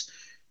 Louis.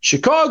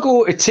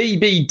 Chicago, a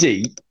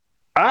TBD.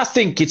 I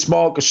think it's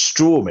Marcus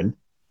Stroman.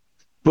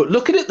 But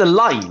looking at the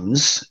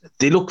lines,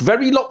 they look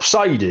very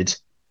lopsided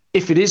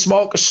if it is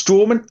Marcus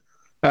Stroman.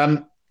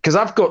 Because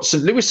I've got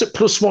St. Louis at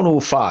plus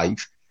 105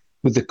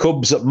 with the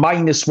Cubs at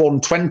minus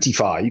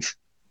 125.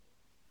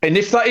 And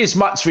if that is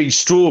Matz v.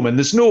 Stroman,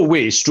 there's no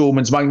way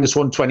Stroman's minus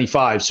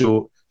 125.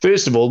 So,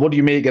 first of all, what do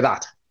you make of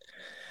that?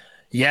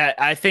 Yeah,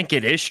 I think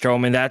it is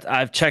Stroman. That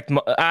I've checked.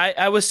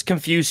 I was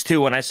confused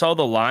too when I saw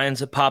the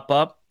lines pop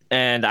up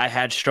and I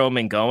had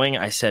Stroman going.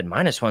 I said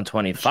minus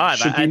 125.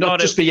 Should we not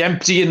just be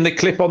emptying the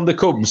clip on the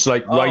Cubs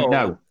right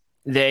now?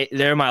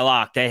 They're my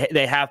lock.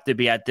 They have to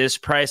be at this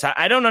price.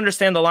 I don't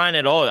understand the line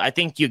at all. I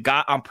think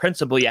on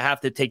principle, you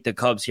have to take the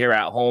Cubs here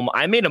at home.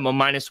 I made them a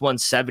minus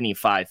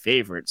 175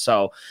 favorite.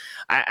 So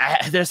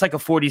there's like a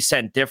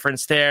 40-cent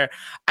difference there.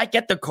 I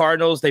get the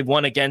Cardinals. They've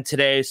won again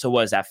today. So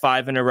was that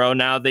 5 in a row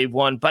now they've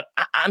won? But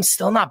I'm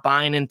still not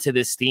buying into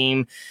this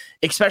team,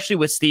 especially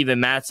with Steven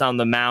Matz on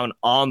the mound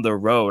on the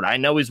road. I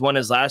know he's won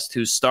his last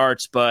 2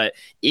 starts, but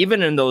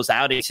even in those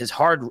outings, his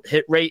hard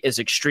hit rate is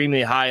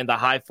extremely high in the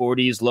high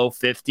 40s, low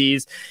 50s.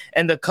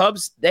 And the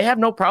Cubs, they have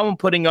no problem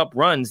putting up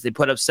runs. They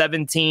put up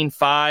 17,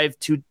 5,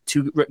 two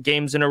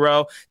games in a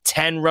row,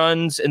 10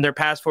 runs in their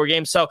past 4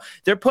 games. So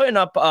they're putting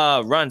up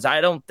runs. I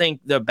don't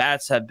think the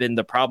bats have been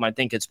the problem. I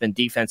think it's been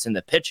defense in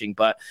the pitching.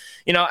 But,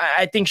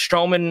 I think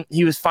Stroman,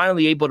 he was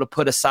finally able to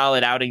put a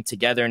solid outing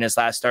together in his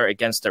last start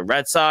against the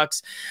Red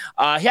Sox.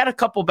 He had a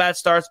couple bad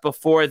starts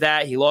before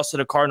that. He lost to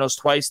the Cardinals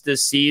twice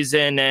this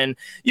season, and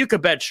you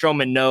could bet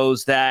Stroman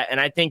knows that. And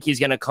I think he's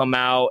going to come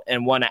out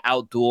and want to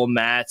outduel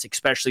Matz,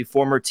 especially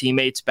former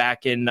teammates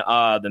back in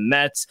the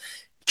Mets.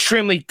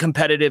 Extremely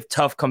competitive,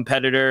 tough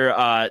competitor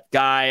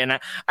guy. And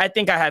I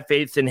think I have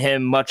faith in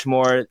him much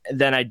more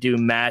than I do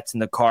Matz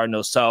and the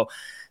Cardinals. So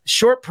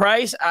short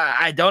price,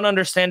 I don't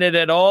understand it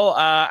at all.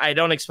 I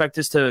don't expect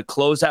this to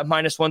close at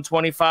minus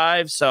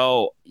 125.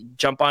 So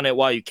jump on it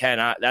while you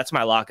can. That's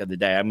my lock of the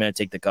day. I'm going to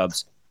take the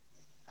Cubs.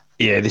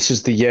 Yeah, this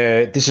is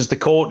the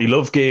Courtney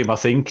Love game, I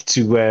think,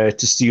 to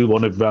steal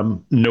one of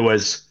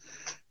Noah's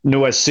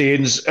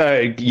sayings.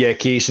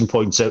 Kaysen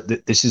points out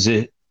that this is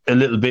a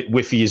little bit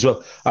whiffy as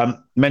well.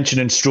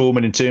 Mentioning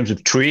Stroman in terms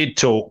of trade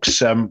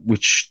talks,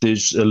 which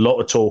there's a lot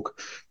of talk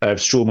of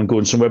Stroman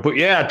going somewhere. But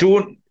yeah, I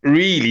don't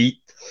really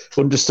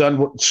understand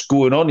what's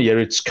going on here.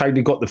 It's kind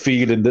of got the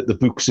feeling that the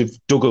books have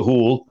dug a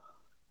hole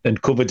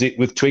and covered it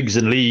with twigs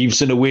and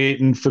leaves and are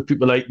waiting for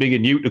people like me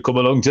and you to come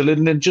along,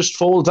 Dylan, and just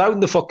fall down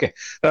the fucker.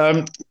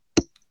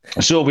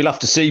 So we'll have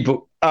to see.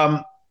 But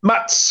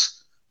Matt's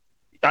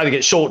either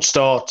get short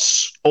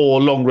starts or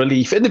long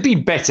relief, and they've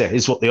been better,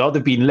 is what they are.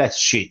 They've been less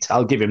shit.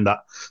 I'll give him that.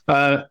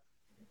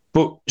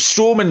 But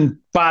Stroman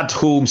bad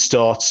home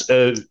starts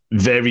are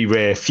very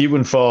rare, few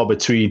and far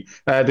between.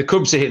 The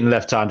Cubs are hitting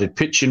left-handed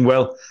pitching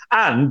well,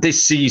 and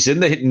this season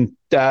they're hitting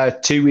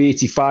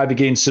 285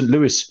 against St.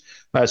 Louis.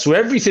 So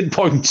everything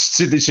points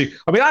to this.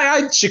 I mean, I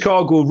had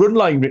Chicago run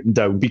line written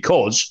down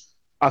because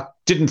I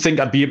didn't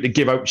think I'd be able to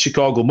give out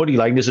Chicago money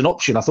line as an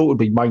option. I thought it would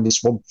be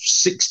minus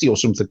 160 or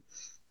something.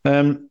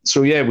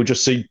 So yeah, we'll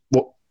just see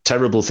what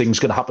terrible thing's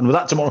going to happen with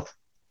that tomorrow.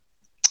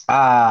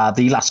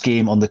 The last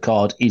game on the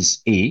card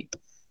is a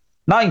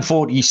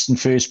 9:40 Eastern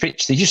first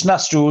pitch. The Houston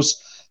Astros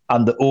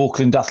and the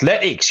Oakland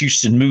Athletics.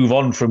 Houston move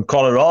on from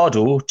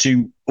Colorado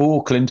to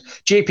Oakland.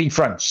 JP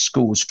France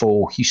goes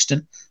for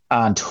Houston,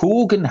 and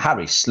Hogan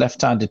Harris,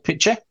 left-handed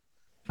pitcher,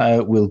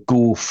 will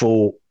go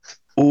for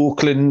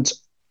Oakland.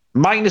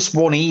 Minus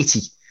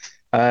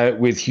 180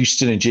 with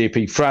Houston and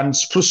JP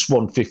France, plus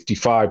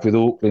 155 with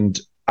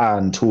Oakland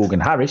and Hogan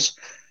Harris.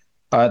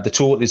 The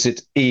total is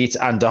at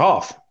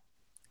 8.5.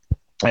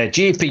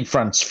 JP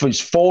France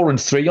is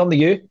 4-3 on the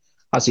year,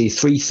 has a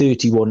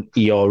 3.31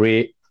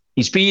 ERA.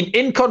 He's been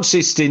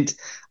inconsistent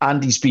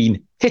and he's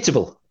been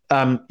hittable.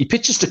 He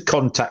pitches to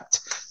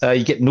contact.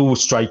 You get no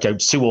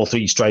strikeouts, 2 or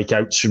 3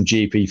 strikeouts from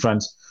JP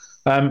France.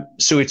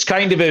 So it's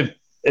kind of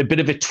a bit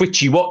of a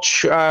twitchy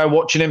watch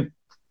watching him.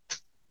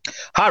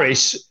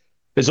 Harris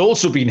has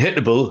also been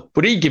hittable,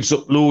 but he gives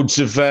up loads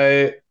of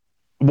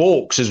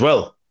walks as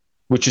well,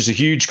 which is a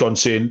huge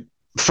concern.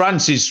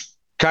 France is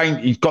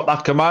he's got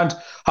that command.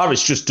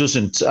 Harris just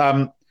doesn't.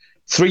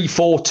 3,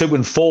 4, 2,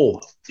 and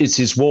 4 is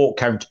his walk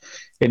count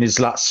in his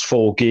last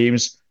 4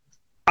 games.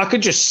 I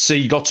could just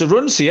see lots of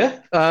runs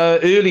here,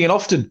 early and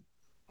often.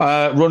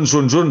 Runs.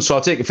 So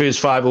I'll take a first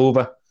 5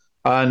 over,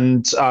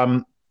 and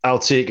I'll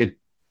take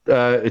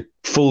a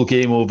full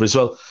game over as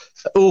well.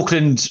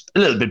 Oakland, a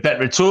little bit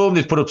better at home.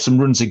 They've put up some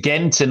runs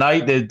again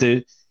tonight.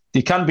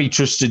 They can be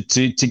trusted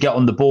to get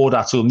on the board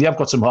at home. They have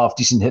got some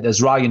half-decent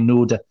hitters. Ryan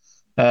Noda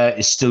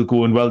is still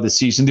going well this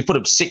season. They put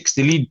up 6.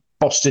 They lead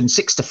Boston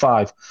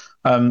 6-5.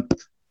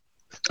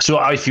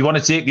 So if you want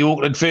to take the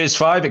Oakland first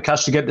 5 at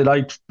cash again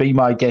tonight, be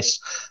my guess.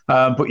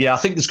 But yeah, I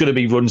think there's going to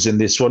be runs in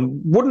this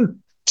one. Wouldn't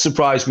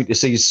surprise me to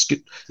see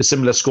a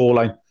similar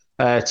scoreline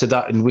to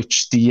that in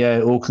which the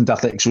Oakland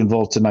Athletics are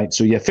involved tonight.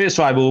 So yeah, first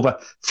 5 over,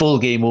 full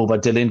game over.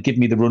 Dylan, give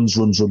me the runs.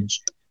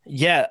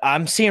 Yeah,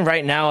 I'm seeing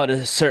right now at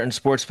a certain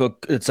sports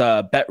book, it's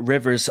Bet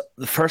Rivers,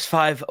 the first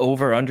 5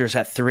 over-unders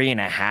at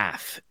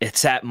 3.5.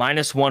 It's at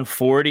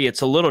 -140.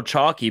 It's a little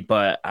chalky,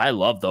 but I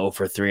love the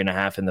over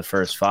 3.5 in the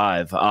first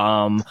 5.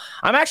 I'm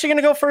actually going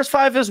to go first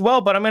 5 as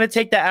well, but I'm going to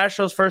take the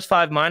Astros first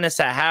 5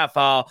 minus at half.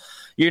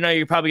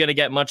 You're probably going to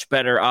get much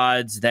better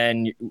odds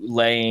than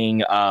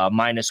laying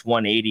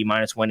 -180,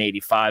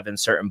 -185 in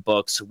certain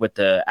books with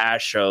the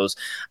Astros.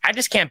 I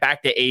just can't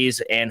back the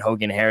A's and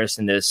Hogan Harris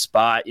in this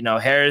spot.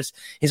 Harris,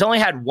 he's only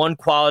had one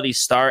quality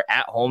start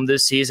at home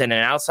this season,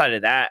 and outside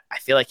of that, I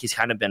feel like he's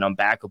kind of been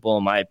unbackable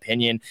in my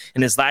opinion.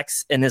 In his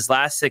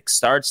last 6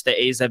 starts,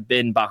 the A's have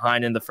been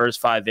behind in the first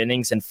 5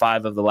 innings in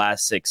 5 of the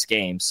last 6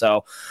 games.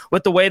 So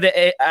with the way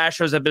the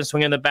Astros have been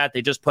swinging the bat,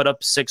 they just put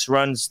up 6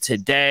 runs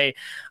today.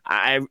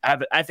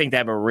 I think they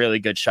have a really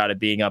good shot at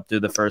being up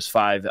through the first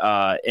 5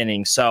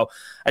 innings. So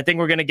I think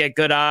we're going to get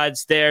good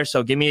odds there.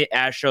 So give me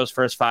Astros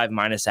first 5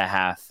 minus a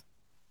half.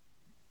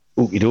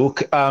 Okie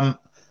doke.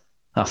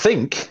 I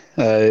think,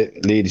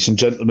 ladies and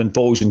gentlemen,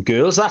 boys and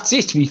girls, that's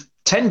it. We've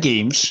 10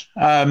 games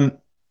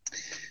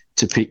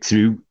to pick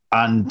through,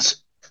 and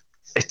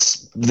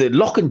it's the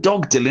lock and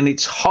dog, Dylan.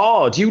 It's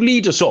hard. You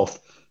lead us off.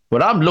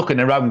 When I'm looking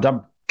around,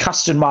 I'm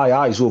casting my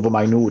eyes over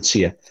my notes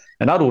here.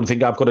 And I don't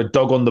think I've got a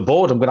dog on the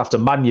board. I'm going to have to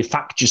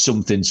manufacture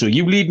something. So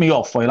you lead me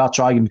off while I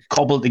try and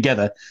cobble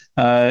together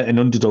an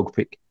underdog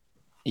pick.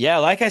 Yeah,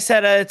 like I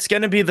said, it's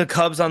going to be the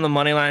Cubs on the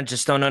money line.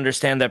 Just don't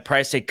understand that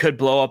price. It could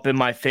blow up in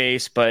my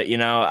face, but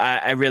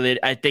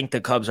I think the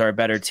Cubs are a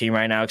better team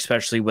right now,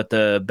 especially with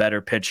the better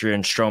pitcher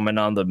and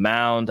Stroman on the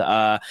mound.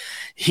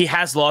 He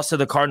has lost to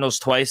the Cardinals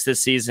twice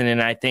this season,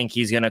 and I think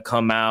he's going to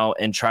come out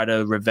and try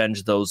to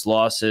revenge those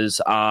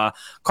losses.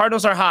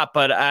 Cardinals are hot,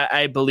 but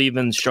I believe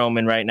in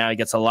Stroman right now. He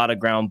gets a lot of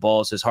ground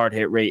balls. His hard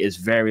hit rate is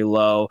very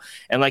low,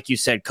 and like you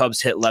said, Cubs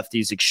hit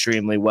lefties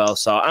extremely well.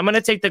 So I'm going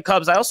to take the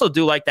Cubs. I also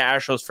do like the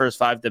Astros first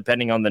 5.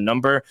 Depending on the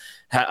number.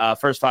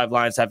 First 5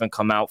 lines haven't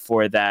come out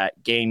for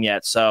that game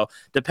yet. So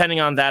depending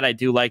on that, I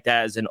do like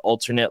that as an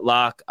alternate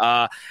lock.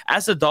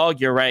 As a dog,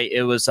 you're right.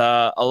 It was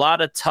a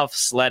lot of tough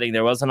sledding.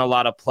 There wasn't a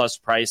lot of plus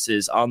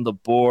prices on the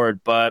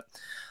board, but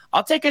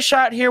I'll take a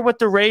shot here with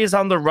the Rays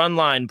on the run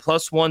line,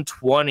 plus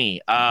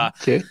 120.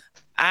 Okay.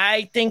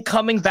 I think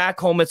coming back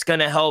home, it's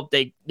going to help.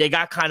 They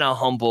got kind of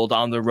humbled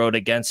on the road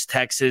against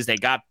Texas. They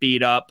got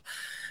beat up.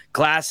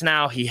 Glass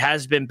now, he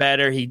has been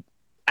better.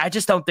 I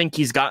just don't think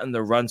he's gotten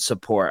the run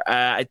support.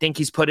 I think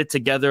he's put it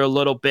together a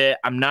little bit.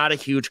 I'm not a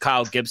huge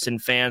Kyle Gibson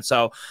fan,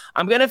 so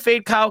I'm going to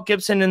fade Kyle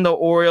Gibson in the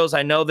Orioles.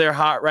 I know they're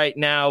hot right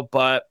now,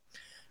 but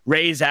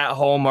Rays at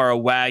home are a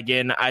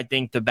wagon. I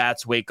think the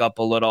bats wake up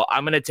a little.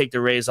 I'm going to take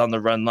the Rays on the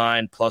run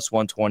line, plus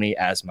 120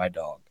 as my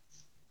dog.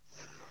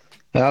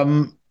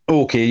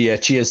 Okay, yeah,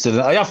 cheers to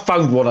that. I have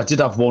found one. I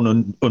did have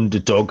one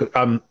underdog.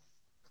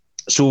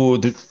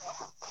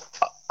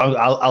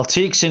 I'll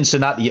take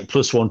Cincinnati at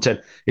plus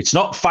 110. It's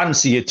not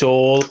fancy at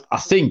all. I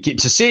think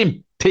it's the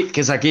same pick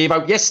as I gave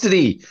out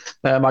yesterday.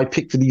 My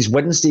pick for these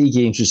Wednesday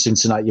games was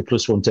Cincinnati at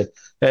plus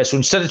 110. So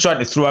instead of trying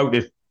to throw out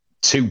a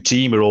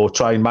 2-teamer or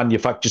try and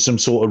manufacture some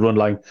sort of run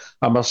line,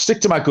 I'll stick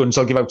to my guns.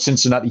 I'll give out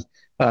Cincinnati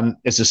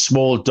as a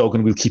small dog,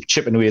 and we'll keep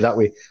chipping away that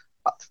way.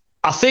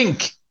 I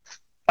think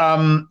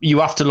you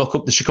have to look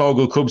up the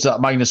Chicago Cubs at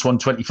minus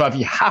 125.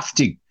 You have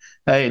to.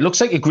 It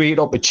looks like a great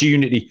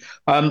opportunity.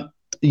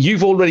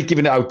 You've already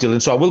given it out,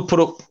 Dylan, so I will put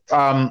up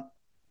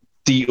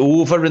the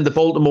over in the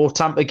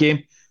Baltimore-Tampa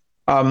game.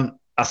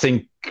 I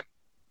think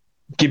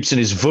Gibson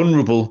is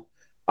vulnerable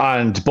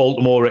and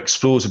Baltimore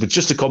explosive. It's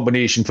just a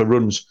combination for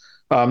runs.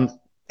 And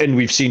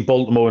we've seen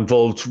Baltimore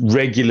involved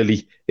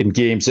regularly in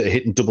games that are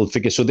hitting double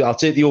figures. So I'll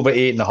take the over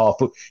 8.5.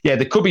 But yeah,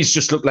 the Cubbies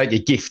just look like a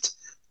gift.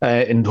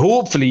 And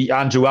hopefully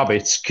Andrew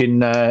Abbott can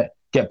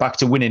get back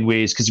to winning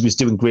ways because he was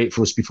doing great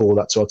for us before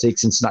that. So I'll take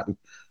Cincinnati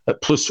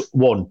at plus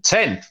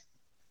 110.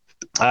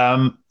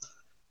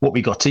 What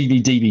we got?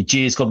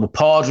 TVDVJ's got the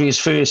Padres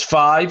first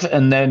 5,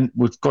 and then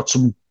we've got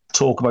some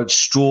talk about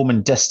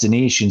Stroman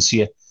destinations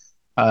here.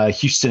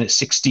 Houston at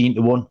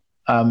 16-1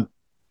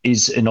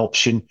 is an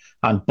option,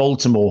 and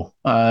Baltimore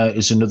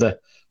is another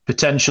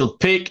potential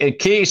pick.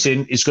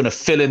 Kaysen is going to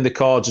fill in the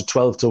Cards at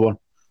 12-1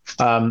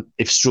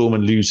 if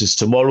Stroman loses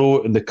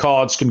tomorrow, and the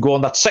Cards can go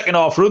on that second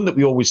half run that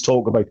we always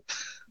talk about.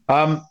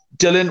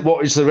 Dylan,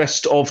 what is the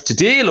rest of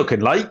today looking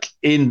like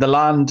in the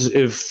land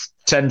of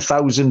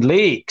 10,000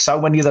 lakes. How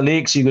many of the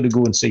lakes are you going to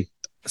go and see?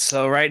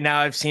 So right now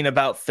I've seen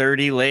about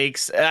 30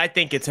 lakes. I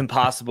think it's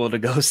impossible to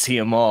go see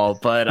them all.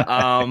 But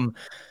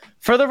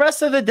for the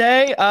rest of the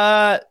day,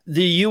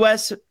 the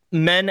U.S.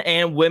 men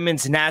and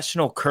women's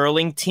national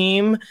curling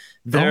team,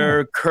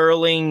 their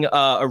curling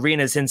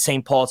arena is in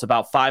St. Paul. It's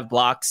about 5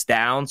 blocks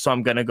down. So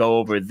I'm going to go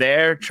over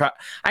there.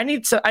 I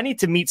need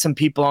to meet some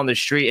people on the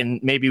street,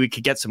 and maybe we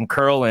could get some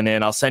curling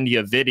in. I'll send you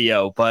a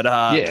video. But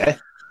yeah.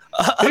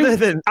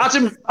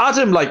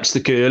 Adam likes the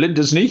curling,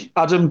 doesn't he?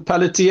 Adam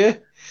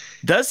Pelletier.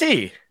 Does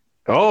he?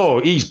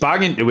 Oh, he's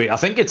banging to it. I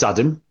think it's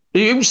Adam.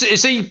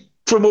 Is he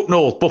from up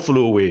north,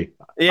 Buffalo way?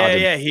 Yeah,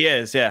 Adam? yeah, he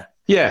is. Yeah.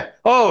 Yeah.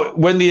 Oh,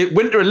 when the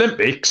Winter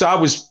Olympics, I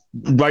was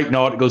writing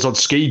articles on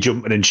ski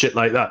jumping and shit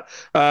like that.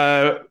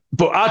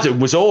 But Adam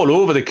was all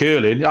over the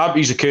curling.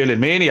 He's a curling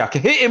maniac.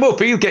 Hit him up.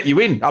 He'll get you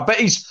in. I bet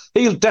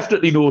he'll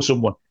definitely know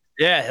someone.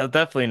 Yeah, he'll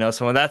definitely know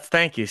someone.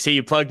 Thank you. See,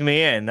 you plugged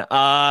me in.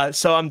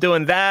 So I'm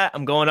doing that.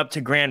 I'm going up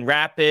to Grand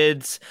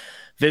Rapids,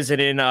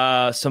 visiting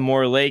some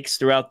more lakes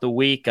throughout the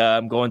week.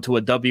 I'm going to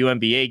a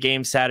WNBA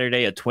game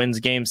Saturday, a Twins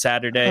game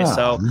Saturday.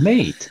 So,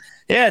 mate.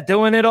 Yeah,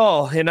 doing it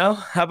all, How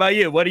about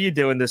you? What are you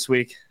doing this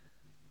week?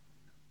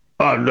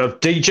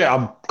 DJ,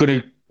 I'm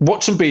going to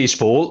watch some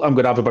baseball. I'm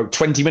going to have about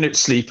 20 minutes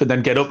sleep and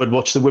then get up and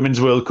watch the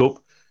Women's World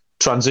Cup,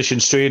 transition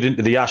straight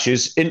into the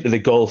Ashes, into the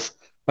golf,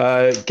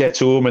 get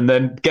home and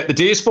then get the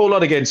day's full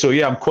on again. So,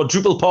 yeah, I'm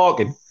quadruple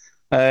parking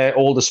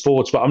all the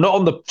sports. But I'm not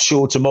on the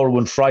show tomorrow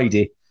and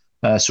Friday.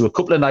 So a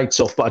couple of nights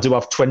off, but I do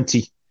have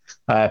 20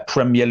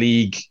 Premier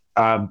League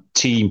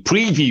team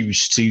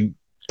previews to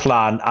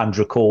plan and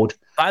record.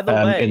 By the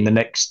way, in the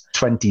next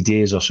 20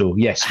 days or so.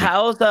 Yes.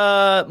 How's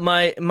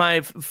my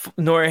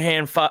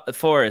Northampton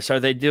Forest? Are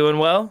they doing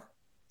well?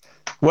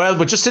 Well,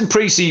 we're just in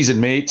pre-season,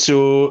 mate.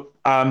 So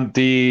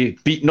they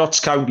beat Notts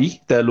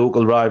County, their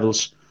local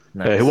rivals,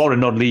 who are a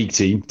non-league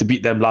team. To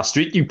beat them last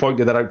week. You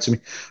pointed that out to me.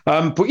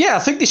 But yeah, I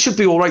think they should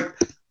be all right.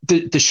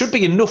 There should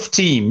be enough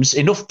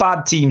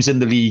bad teams in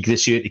the league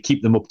this year to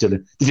keep them up,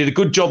 Dylan. They did a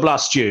good job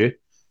last year.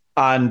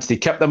 And they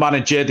kept the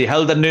manager. They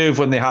held their nerve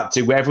when they had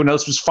to. Where everyone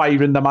else was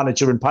firing the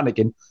manager and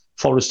panicking,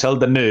 Forest held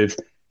their nerve.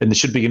 And there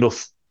should be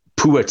enough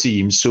poor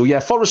teams. So, yeah,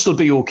 Forest will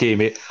be okay,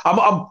 mate.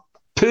 I'm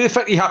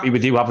perfectly happy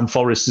with you having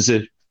Forest as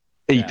an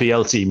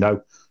EPL team now.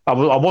 I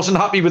wasn't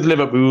happy with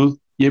Liverpool,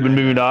 Yemen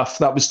Munaf.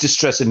 That was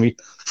distressing me.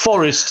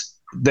 Forest,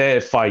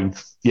 they're fine.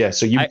 Yeah,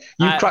 so you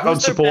crack on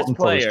supporting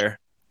Forest.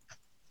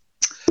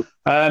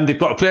 They've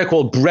got a player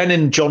called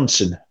Brennan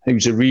Johnson,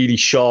 who's a really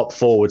sharp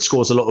forward,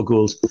 scores a lot of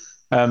goals.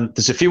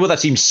 There's a few other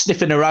teams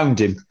sniffing around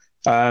him,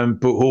 but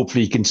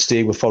hopefully he can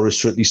stay with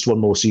Forest for at least one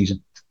more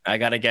season. I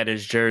got to get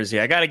his jersey.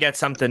 I got to get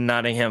something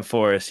Nottingham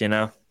Forest,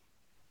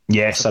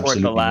 Yes, support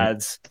absolutely. The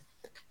lads.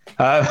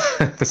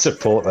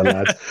 Support the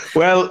lads.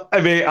 Well,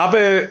 I mean, have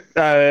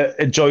a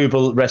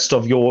enjoyable rest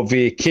of your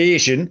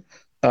vacation.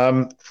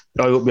 I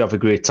hope you have a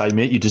great time,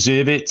 mate. You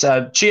deserve it.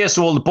 Cheers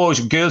to all the boys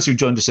and girls who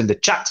joined us in the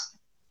chat.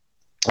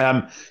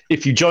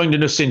 If you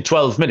joined us in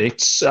 12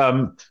 minutes,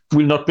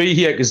 we'll not be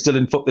here because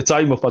Dylan fucked the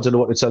time up. I don't know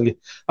what to tell you.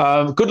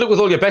 Good luck with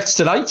all your bets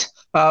tonight.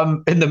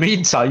 In the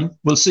meantime,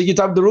 we'll see you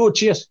down the road.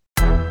 Cheers.